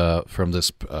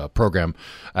this program,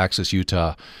 Access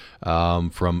Utah,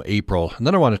 from April, and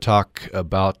then I want to talk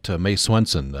about May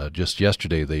Swenson. Just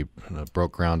yesterday, they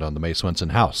broke ground on the May Swenson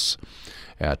House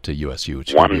at USU, which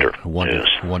is a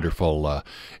wonderful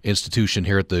institution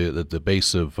here at the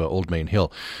base of Old Main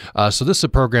Hill. So this is a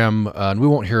program, and we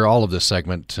won't hear all of this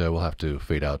segment. We'll have to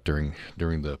fade out during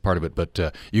the part of it,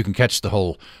 but you can catch the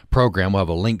whole program. We'll have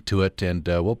a link to it, and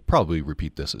we'll probably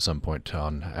repeat this at some point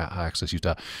on Access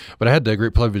Utah. But I had the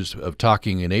great privilege of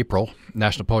talking in April,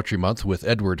 National Poetry Month, with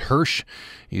Edward Hirsch.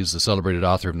 He's the celebrated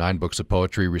author of 9 books of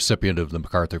poetry, recipient of the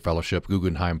MacArthur Fellowship,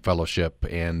 Guggenheim Fellowship,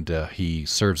 and he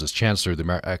serves as Chancellor of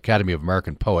the Academy of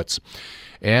American Poets.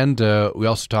 And we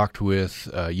also talked with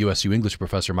USU English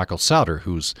professor Michael Sowder,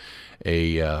 who's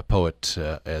a poet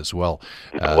as well.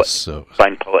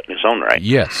 Fine poet in his own right.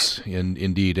 Yes,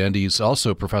 indeed. And he's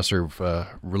also a professor of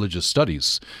religious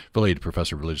studies, affiliated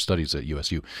professor of religious studies at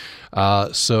USU.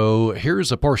 So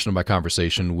here's a portion of my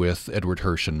conversation with Edward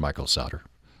Hirsch and Michael Sowder.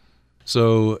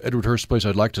 So, Edward Hirsch, place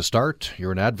I'd like to start.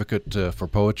 You're an advocate for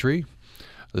poetry.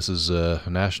 This is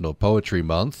National Poetry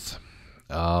Month.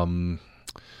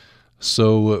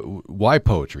 So why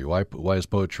poetry? Why is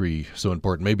poetry so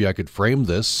important? Maybe I could frame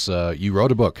this. You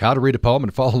wrote a book, How to Read a Poem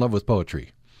and Fall in Love with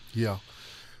Poetry. Yeah.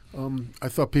 I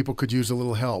thought people could use a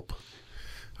little help.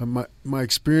 My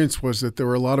experience was that there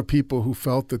were a lot of people who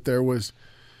felt that there was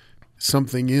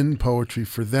something in poetry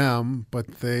for them,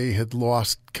 but they had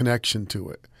lost connection to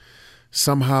it.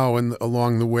 Somehow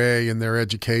along the way in their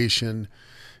education,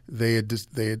 they had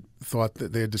thought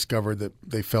that they had discovered that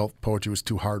they felt poetry was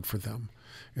too hard for them,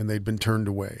 and they'd been turned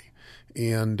away.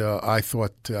 And I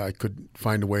thought I could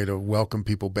find a way to welcome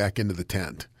people back into the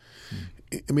tent.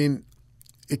 I mean,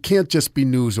 it can't just be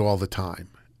news all the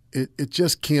time. It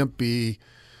just can't be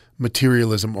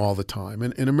materialism all the time.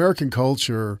 And in American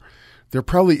culture, there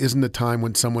probably isn't a time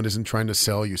when someone isn't trying to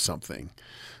sell you something.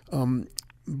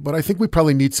 But I think we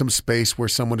probably need some space where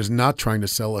someone is not trying to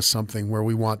sell us something, where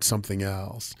we want something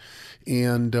else.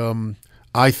 And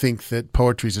I think that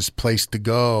poetry is a place to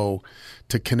go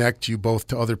to connect you both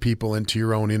to other people and to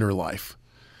your own inner life.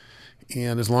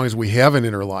 And as long as we have an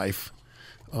inner life,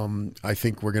 I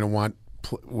think we're going to want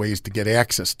ways to get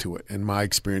access to it. And my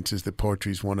experience is that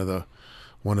poetry is one of the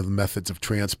methods of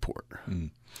transport.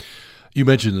 Mm. You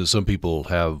mentioned that some people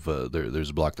have there's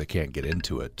a block, they can't get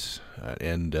into it,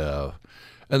 and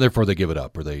therefore they give it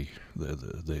up, or they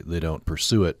don't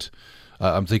pursue it.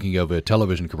 I'm thinking of a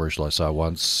television commercial I saw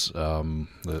once. Some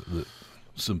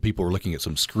people were looking at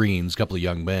some screens, a couple of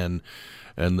young men,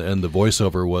 and the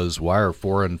voiceover was, "Why are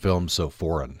foreign films so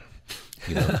foreign?"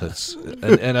 You know, that's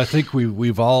and I think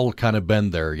we've all kind of been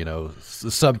there. You know,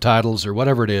 the subtitles or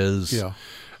whatever it is. Yeah.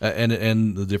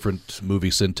 And the different movie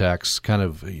syntax, kind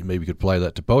of, maybe you could apply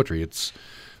that to poetry. It's,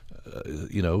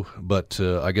 but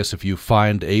I guess if you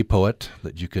find a poet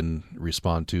that you can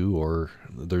respond to, or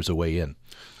there's a way in.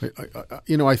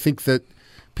 I think that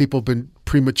people have been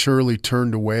prematurely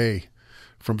turned away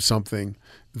from something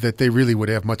that they really would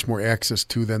have much more access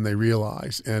to than they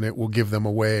realize, and it will give them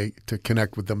a way to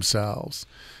connect with themselves.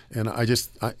 And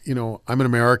I'm an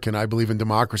American. I believe in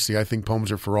democracy. I think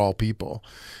poems are for all people.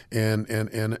 And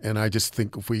I just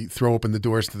think if we throw open the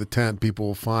doors to the tent, people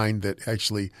will find that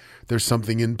actually there's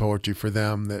something in poetry for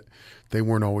them that they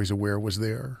weren't always aware was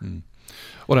there. Mm.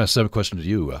 Well, I have a question to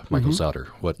you, Michael Sowder.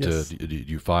 What do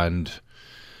you find?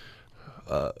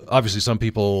 Obviously, some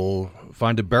people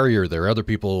find a barrier there. Other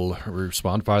people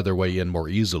find their way in more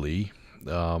easily.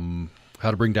 How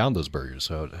to bring down those barriers?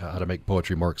 How to make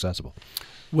poetry more accessible?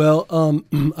 Well,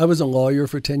 I was a lawyer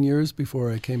for 10 years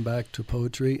before I came back to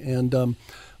poetry. And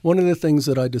one of the things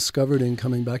that I discovered in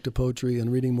coming back to poetry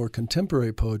and reading more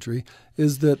contemporary poetry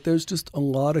is that there's just a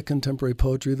lot of contemporary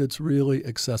poetry that's really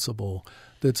accessible,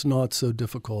 that's not so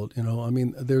difficult.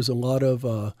 There's a lot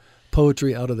of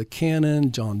poetry out of the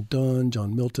canon, John Donne,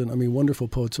 John Milton, wonderful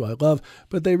poets who I love,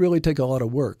 but they really take a lot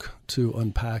of work to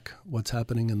unpack what's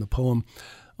happening in the poem.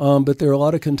 But there are a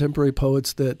lot of contemporary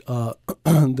poets that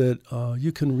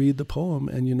you can read the poem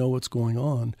and you know what's going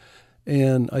on.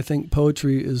 And I think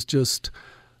poetry is just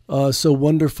so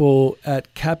wonderful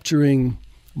at capturing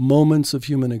moments of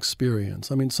human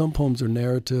experience. Some poems are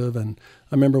narrative, and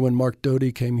I remember when Mark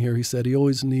Doty came here, he said he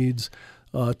always needs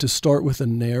to start with a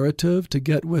narrative to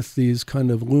get with these kind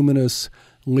of luminous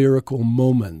lyrical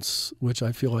moments, which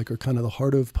I feel like are kind of the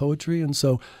heart of poetry. And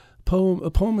so a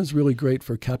poem is really great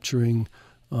for capturing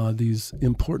these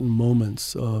important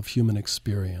moments of human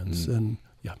experience. And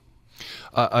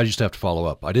I just have to follow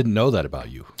up. I didn't know that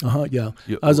about you. Yeah.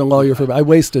 I was a lawyer I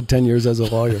wasted 10 years as a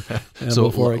lawyer. So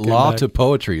before I came law back. to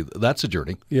poetry, that's a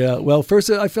journey. Yeah. Well, first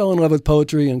I fell in love with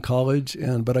poetry in college,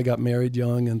 but I got married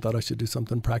young and thought I should do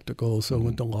something practical. So I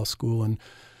went to law school and,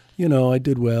 I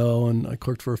did well, and I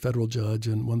clerked for a federal judge,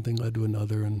 and one thing led to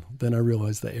another. And then I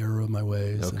realized the error of my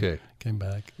ways and came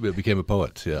back. It became a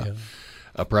poet, yeah.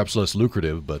 Perhaps less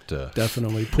lucrative, but...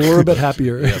 Definitely. Poor but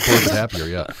happier. Poor but happier,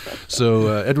 yeah. So,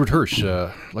 Edward Hirsch,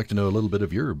 I'd like to know a little bit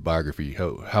of your biography.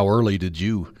 How early did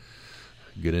you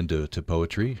get into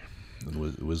poetry?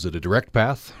 Was it a direct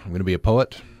path? I'm going to be a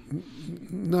poet?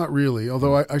 Not really,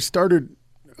 although I started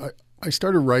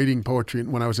writing poetry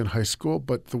when I was in high school,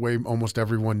 but the way almost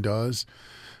everyone does.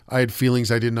 I had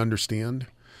feelings I didn't understand.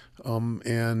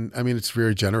 And I mean, it's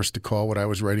very generous to call what I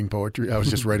was writing poetry. I was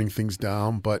just writing things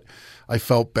down, but I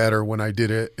felt better when I did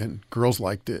it, and girls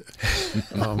liked it.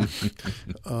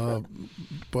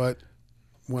 But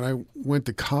when I went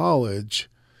to college,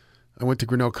 I went to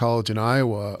Grinnell College in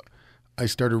Iowa, I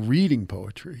started reading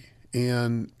poetry.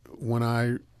 And when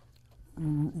I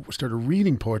started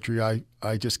reading poetry, I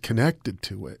just connected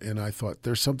to it, and I thought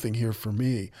there's something here for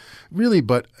me, really.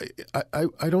 But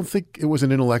I don't think it was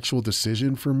an intellectual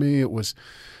decision for me.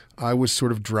 I was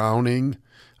sort of drowning.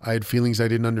 I had feelings I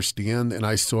didn't understand, and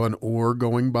I saw an oar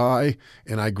going by,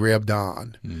 and I grabbed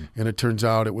on. And it turns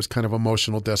out it was kind of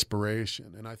emotional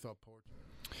desperation, and I thought poetry.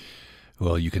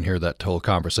 Well, you can hear that whole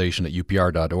conversation at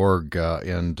upr.org,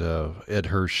 and Ed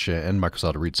Hirsch and Michael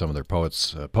Sowder read some of their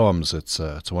poems.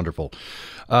 It's wonderful.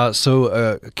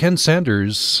 So Ken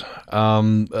Sanders,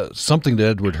 something that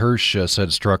Edward Hirsch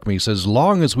said struck me. He says, as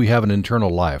long as we have an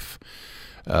internal life,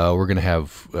 we're going to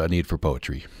have a need for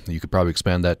poetry. You could probably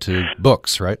expand that to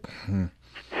books, right?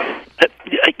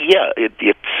 Yeah,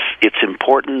 it's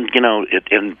important.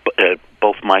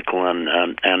 Both Michael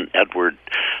and Edward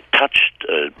touched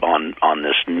on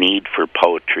this need for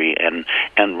poetry and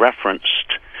referenced,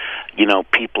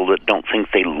 people that don't think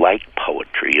they like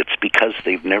poetry. It's because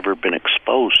they've never been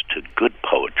exposed to good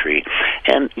poetry.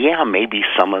 And maybe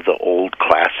some of the old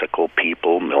classical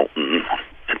people, Milton,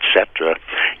 etc.,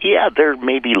 they're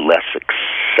maybe less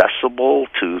accessible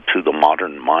to the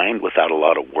modern mind without a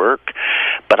lot of work.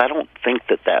 But I don't think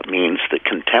that means that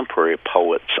contemporary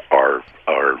poets are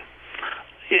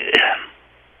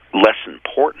less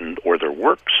important, or their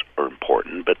works are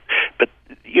important. But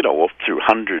through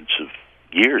hundreds of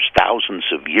years, thousands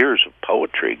of years of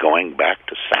poetry, going back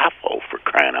to Sappho, for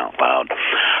crying out loud,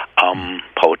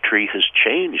 poetry has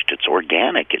changed. It's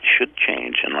organic. It should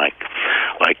change. And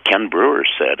like Ken Brewer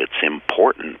said, it's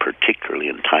important, particularly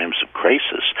in times of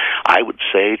crisis. I would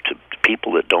say to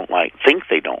people that think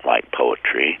they don't like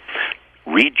poetry,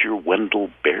 read your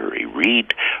Wendell Berry,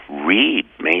 read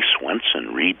Mae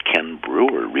Swenson, read Ken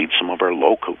Brewer, read some of our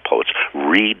local poets,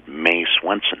 read Mae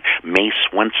Swenson. Mae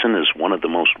Swenson is one of the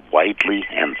most widely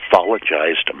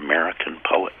anthologized American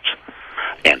poets,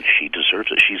 and she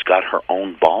deserves it. She's got her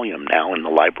own volume now in the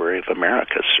Library of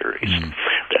America series.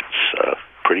 That's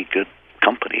pretty good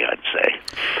company, I'd say.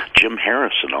 Jim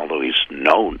Harrison, although he's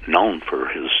known for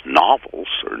his novels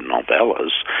or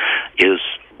novellas, is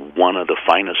one of the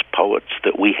finest poets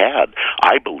that we had.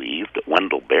 I believe that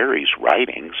Wendell Berry's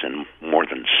writings, in more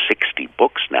than 60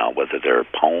 books now, whether they're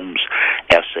poems,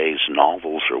 essays,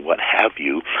 novels, or what have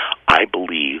you, I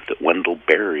believe that Wendell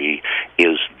Berry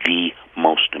is the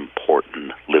most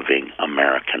important living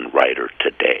American writer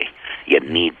today. You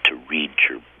need to read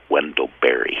your Wendell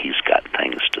Berry. He's got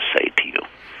things to say to you.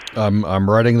 I'm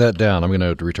writing that down. I'm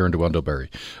going to return to Wendell Berry.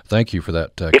 Thank you for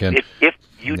that, Ken. If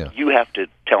you have to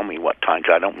tell me what time,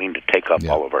 'cause I don't mean to take up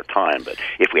all of our time, but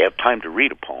if we have time to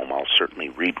read a poem, I'll certainly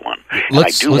read one.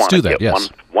 Let's do want to that, get yes.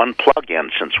 one plug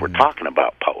in, since we're talking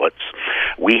about poets.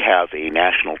 We have a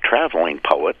national traveling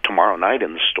poet tomorrow night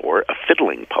in the store, a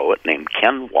fiddling poet named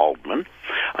Ken Waldman.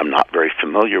 I'm not very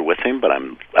familiar with him, but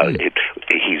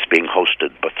he's being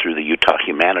hosted through the Utah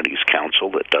Humanities Council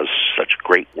that does such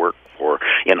great work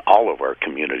in all of our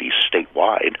communities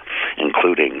statewide,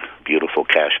 including beautiful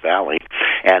Cache Valley.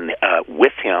 And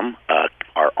with him,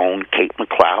 our own Kate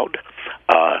McLeod,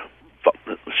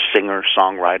 singer,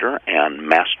 songwriter, and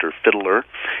master fiddler.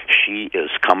 She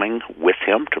is coming with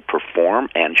him to perform,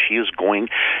 and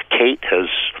Kate has,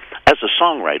 as a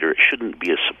songwriter, it shouldn't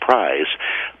be a surprise,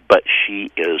 but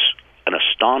she is an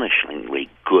astonishingly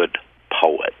good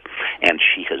poet, and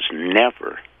she has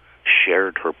never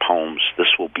shared her poems. This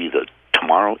will be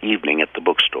tomorrow evening at the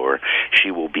bookstore. She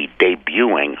will be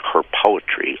debuting her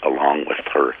poetry along with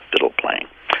her fiddle playing.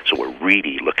 So we're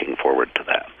really looking forward to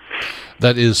that.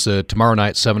 That is tomorrow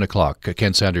night, 7 o'clock.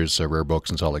 Ken Sanders, Rare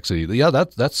Books in Salt Lake City. Yeah,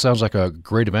 that sounds like a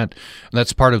great event. And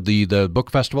that's part of the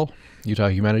book festival Utah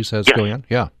Humanities has going on?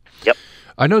 Yeah. Yep.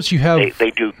 I notice you have...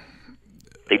 They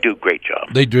do a great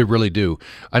job. They really do.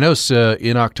 I notice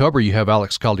in October you have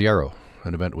Alex Caldiero,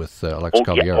 an event with Alex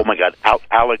Caldiero. Yeah. Oh my God,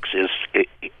 Alex is.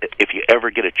 If you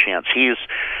ever get a chance, he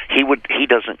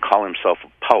doesn't call himself a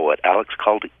poet. Alex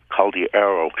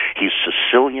Caldiero. He's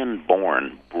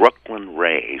Sicilian-born,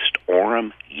 Brooklyn-raised,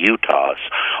 Orem, Utah's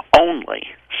only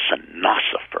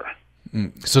sonosopher.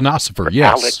 Sonosopher,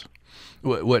 yes.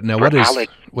 What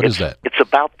is that? It's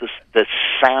about the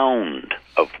sound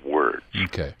of words.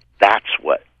 Okay. That's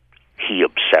what he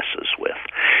obsesses with.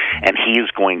 And he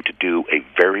is going to do a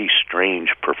very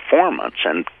strange performance,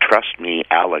 and trust me,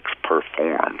 Alex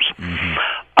performs,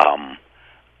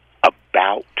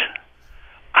 about,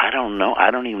 I don't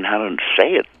even know how to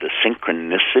say it, the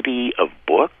synchronicity of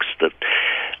books.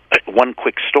 One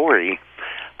quick story,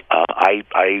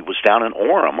 I was down in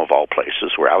Orem, of all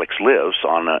places, where Alex lives,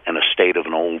 on an estate of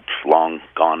an old,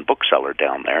 long-gone bookseller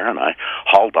down there, and I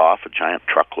hauled off a giant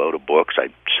truckload of books. I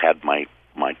just had my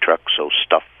truck so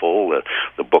stuffed full that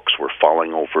the books were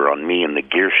falling over on me in the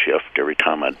gear shift every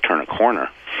time I'd turn a corner.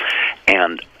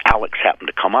 And Alex happened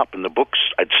to come up, and the books,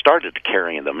 I'd started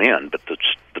carrying them in, but the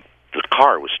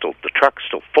truck was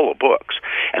still full of books.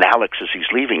 And Alex, as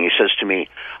he's leaving, he says to me,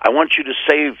 "I want you to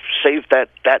save that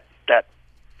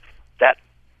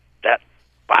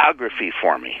biography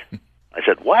for me." I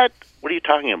said, "What? What are you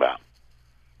talking about?"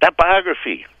 "That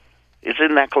biography is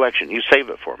in that collection. You save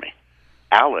it for me."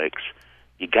 "Alex,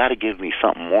 you got to give me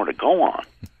something more to go on."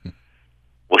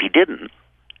 Well, he didn't.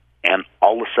 And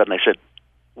all of a sudden I said,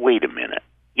 "Wait a minute.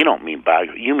 You don't mean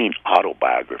biography. You mean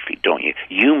autobiography, don't you?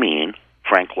 You mean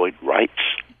Frank Lloyd Wright's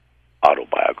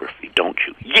autobiography, don't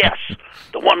you?" "Yes,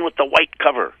 the one with the white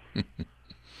cover."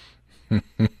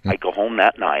 I go home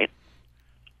that night.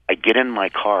 I get in my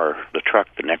car, the truck,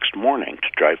 the next morning to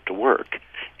drive to work,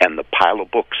 and the pile of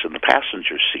books in the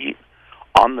passenger seat,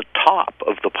 on the top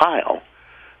of the pile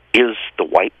is the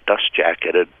white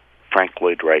dust-jacketed Frank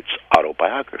Lloyd Wright's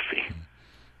autobiography.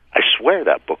 I swear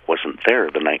that book wasn't there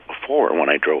the night before when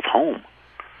I drove home.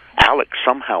 Alex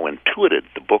somehow intuited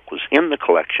the book was in the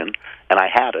collection, and I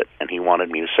had it, and he wanted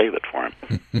me to save it for him.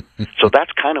 So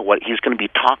that's kind of what he's going to be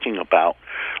talking about,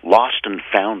 lost and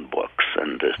found books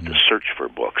and the search for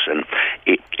books. And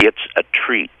it's a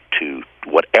treat to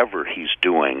whatever he's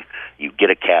doing. You get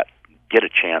a chance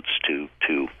to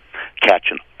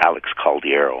catch an Alex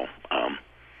Caldiero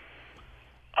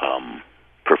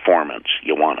performance,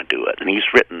 you want to do it. And he's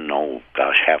written,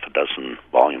 half a dozen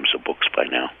volumes of books by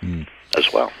now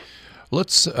as well.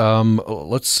 Let's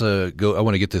go. I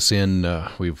want to get this in.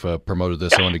 We've promoted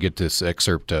this. I want to get this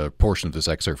excerpt, portion of this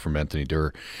excerpt from Anthony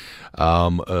Doerr.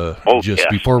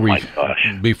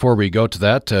 Before we go to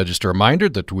that, just a reminder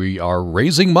that we are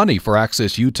raising money for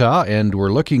Access Utah, and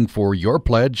we're looking for your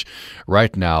pledge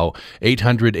right now.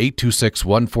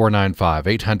 800-826-1495.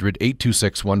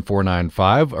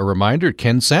 800-826-1495. A reminder: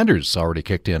 Ken Sanders already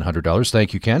kicked in $100.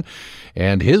 Thank you, Ken.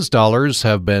 And his dollars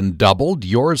have been doubled.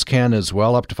 Yours can as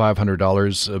well, up to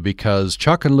 $500, because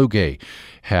Chuck and Lou Gay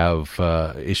have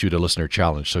issued a listener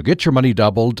challenge. So get your money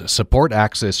doubled. Support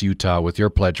Access Utah with your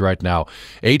pledge right now.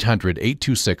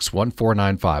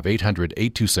 800-826-1495.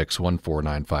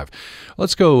 800-826-1495.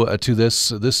 Let's go to this.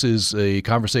 This is a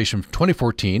conversation from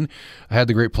 2014. I had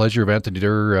the great pleasure of Anthony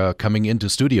Doerr coming into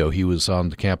studio. He was on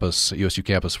the campus, USU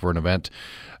campus, for an event.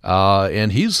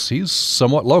 And he's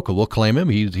somewhat local. We'll claim him.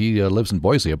 He lives in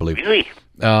Boise, I believe. Really?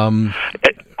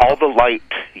 All the Light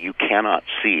You Cannot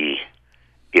See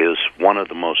is one of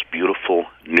the most beautiful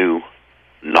new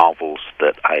novels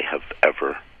that I have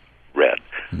ever read.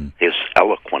 His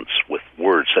eloquence with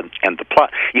words and the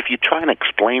plot. If you try and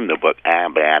explain the book,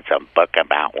 but that's a book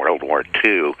about World War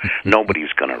II,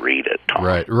 nobody's going to read it, Tom.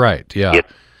 Right, yeah.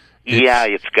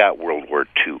 It's got World War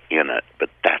II in it, but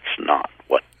that's not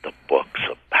what the book's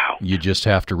about. You just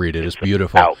have to read it. It's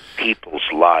beautiful. About people's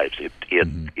lives.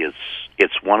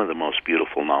 It's one of the most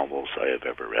beautiful novels I have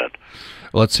ever read.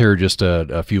 Let's hear just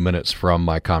a few minutes from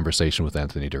my conversation with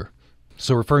Anthony Doerr.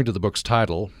 So, referring to the book's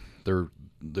title, they're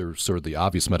sort of the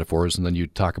obvious metaphors, and then you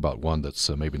talk about one that's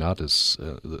maybe not as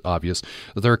obvious.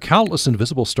 There are countless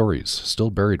invisible stories still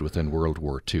buried within World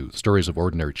War II, stories of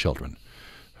ordinary children,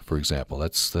 for example.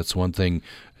 That's one thing.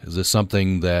 Is this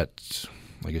something that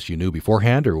I guess you knew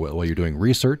beforehand, or while you're doing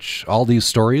research? All these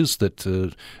stories that,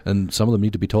 and some of them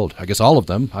need to be told. I guess all of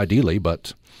them, ideally,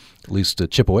 but at least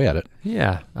chip away at it.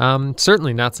 Yeah,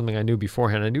 certainly not something I knew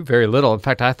beforehand. I knew very little. In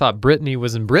fact, I thought Brittany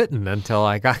was in Britain until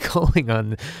I got going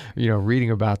on, reading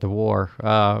about the war.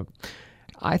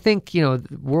 I think,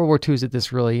 World War II is at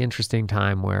this really interesting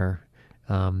time where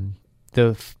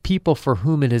the people for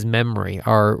whom it is memory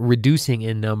are reducing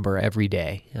in number every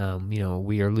day.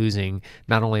 We are losing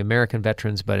not only American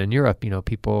veterans, but in Europe,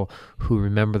 people who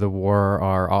remember the war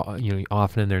are,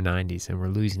 often in their 90s, and we're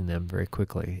losing them very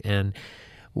quickly. And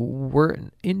we're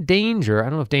in danger. I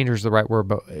don't know if danger is the right word,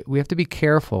 but we have to be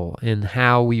careful in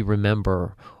how we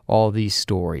remember all these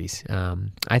stories.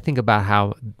 I think about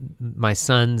how my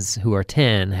sons, who are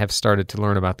 10, have started to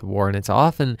learn about the war, and it's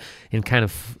often in kind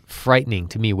of frightening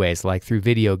to me ways, like through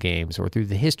video games or through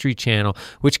the History Channel,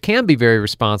 which can be very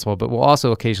responsible, but will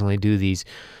also occasionally do these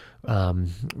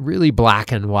really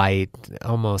black and white,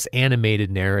 almost animated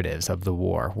narratives of the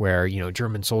war, where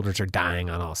German soldiers are dying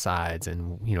on all sides,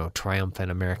 and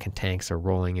triumphant American tanks are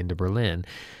rolling into Berlin.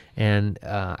 And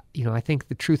I think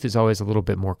the truth is always a little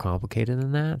bit more complicated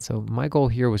than that. So my goal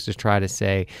here was to try to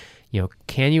say,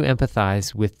 can you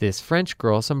empathize with this French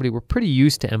girl, somebody we're pretty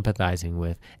used to empathizing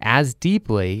with, as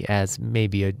deeply as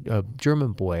maybe a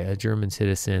German boy, a German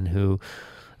citizen who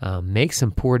makes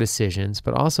some poor decisions,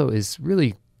 but also is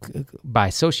really, by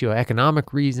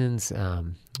socioeconomic reasons,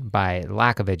 by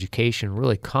lack of education,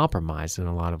 really compromised in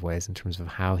a lot of ways in terms of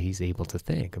how he's able to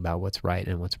think about what's right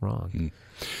and what's wrong.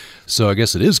 So I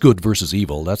guess it is good versus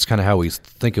evil. That's kind of how we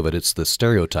think of it. It's the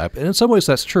stereotype. And in some ways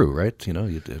that's true, right?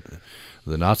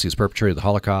 The Nazis perpetrated the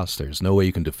Holocaust. There's no way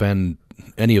you can defend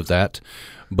any of that.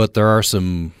 But there are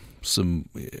some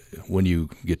when you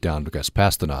get down, I guess,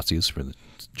 past the Nazis, for the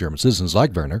German citizens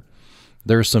like Werner,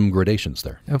 there are some gradations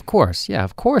there. Of course, yeah.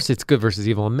 Of course it's good versus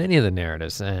evil in many of the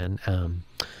narratives. And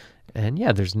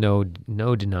yeah, there's no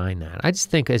denying that. I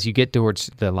just think as you get towards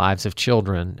the lives of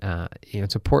children,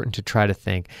 it's important to try to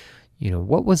think,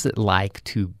 what was it like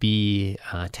to be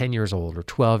 10 years old or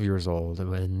 12 years old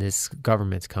when this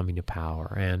government's coming to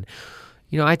power? And,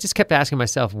 I just kept asking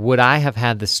myself, would I have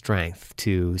had the strength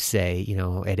to say,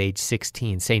 at age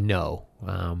 16, say no?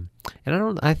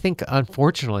 And I think,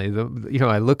 unfortunately,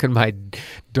 I look in my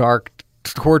dark,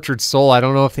 tortured soul, I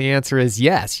don't know if the answer is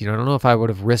yes. I don't know if I would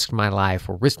have risked my life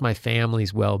or risked my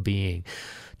family's well-being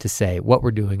to say what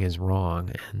we're doing is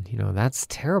wrong. And, that's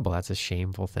terrible. That's a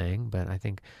shameful thing. But I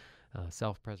think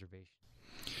self-preservation.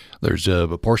 There's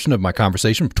a portion of my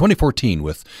conversation from 2014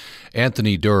 with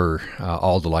Anthony Doerr,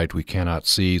 All the Light We Cannot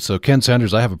See. So, Ken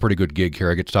Sanders, I have a pretty good gig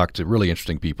here. I get to talk to really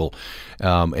interesting people.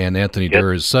 And Anthony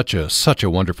Doerr is such a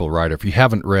wonderful writer. If you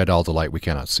haven't read All the Light We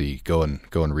Cannot See, go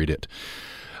and read it.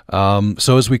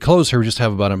 So as we close here, we just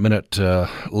have about a minute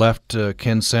left,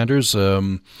 Ken Sanders.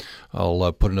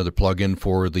 I'll put another plug in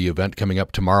for the event coming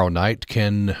up tomorrow night.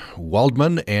 Ken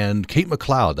Waldman and Kate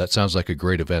McLeod. That sounds like a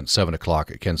great event, 7 o'clock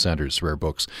at Ken Sanders Rare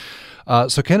Books.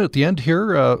 So, Ken, at the end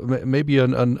here, maybe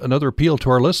another appeal to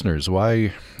our listeners.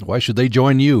 Why should they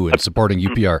join you in supporting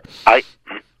UPR?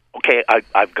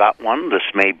 I've got one. This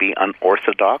may be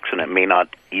unorthodox, and it may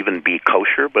not even be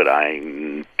kosher, but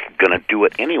I'm going to do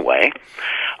it anyway.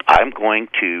 I'm going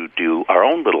to do our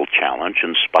own little challenge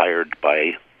inspired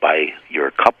by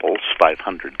your couple's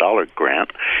 $500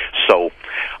 grant. So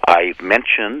I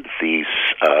mentioned these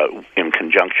in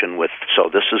conjunction with, so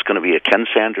this is going to be a Ken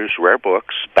Sanders Rare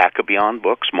Books, Back of Beyond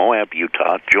Books, Moab,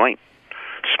 Utah, joint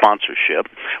sponsorship.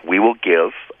 We will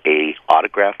give a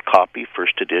autographed copy,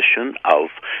 first edition, of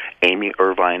Amy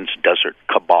Irvine's Desert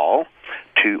Cabal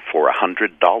for a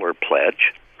 $100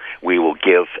 pledge. We will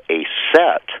give a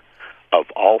set of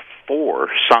all 4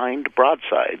 signed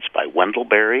broadsides by Wendell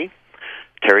Berry,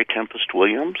 Terry Tempest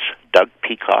Williams, Doug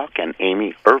Peacock, and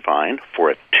Amy Irvine for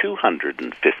a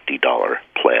 $250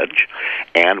 pledge.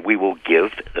 And we will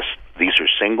give, these are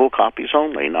single copies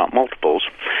only, not multiples,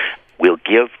 we'll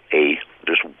give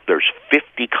there's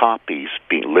 50 copies,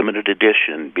 being limited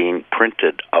edition, being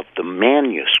printed of the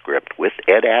manuscript with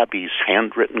Ed Abbey's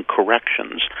handwritten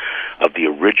corrections of the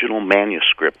original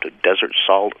manuscript of Desert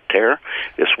Solitaire.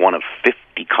 It's one of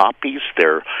 50 copies.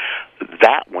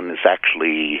 That one is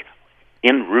actually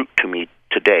en route to me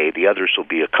today. The others will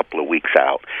be a couple of weeks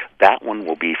out. That one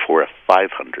will be for a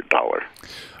 $500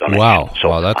 donation. Wow. So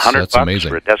wow, that's $100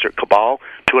 amazing. for a Desert Cabal,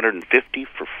 $250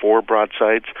 for 4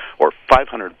 broadsides, or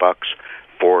 $500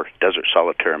 for Desert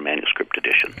Solitaire Manuscript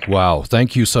Edition. Wow.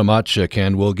 Thank you so much,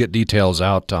 Ken. We'll get details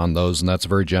out on those, and that's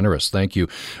very generous. Thank you.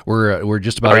 We're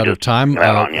just about out of time.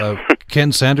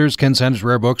 Ken Sanders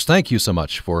Rare Books, thank you so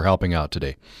much for helping out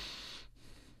today.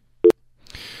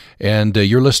 And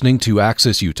you're listening to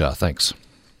Access Utah. Thanks.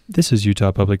 This is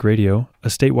Utah Public Radio, a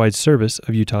statewide service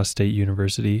of Utah State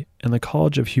University and the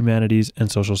College of Humanities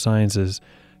and Social Sciences,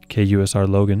 KUSR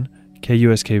Logan,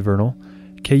 KUSK Vernal,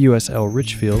 KUSL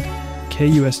Richfield,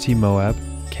 KUST Moab,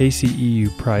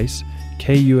 KCEU Price,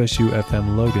 KUSU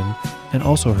FM Logan, and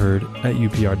also heard at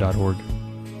upr.org.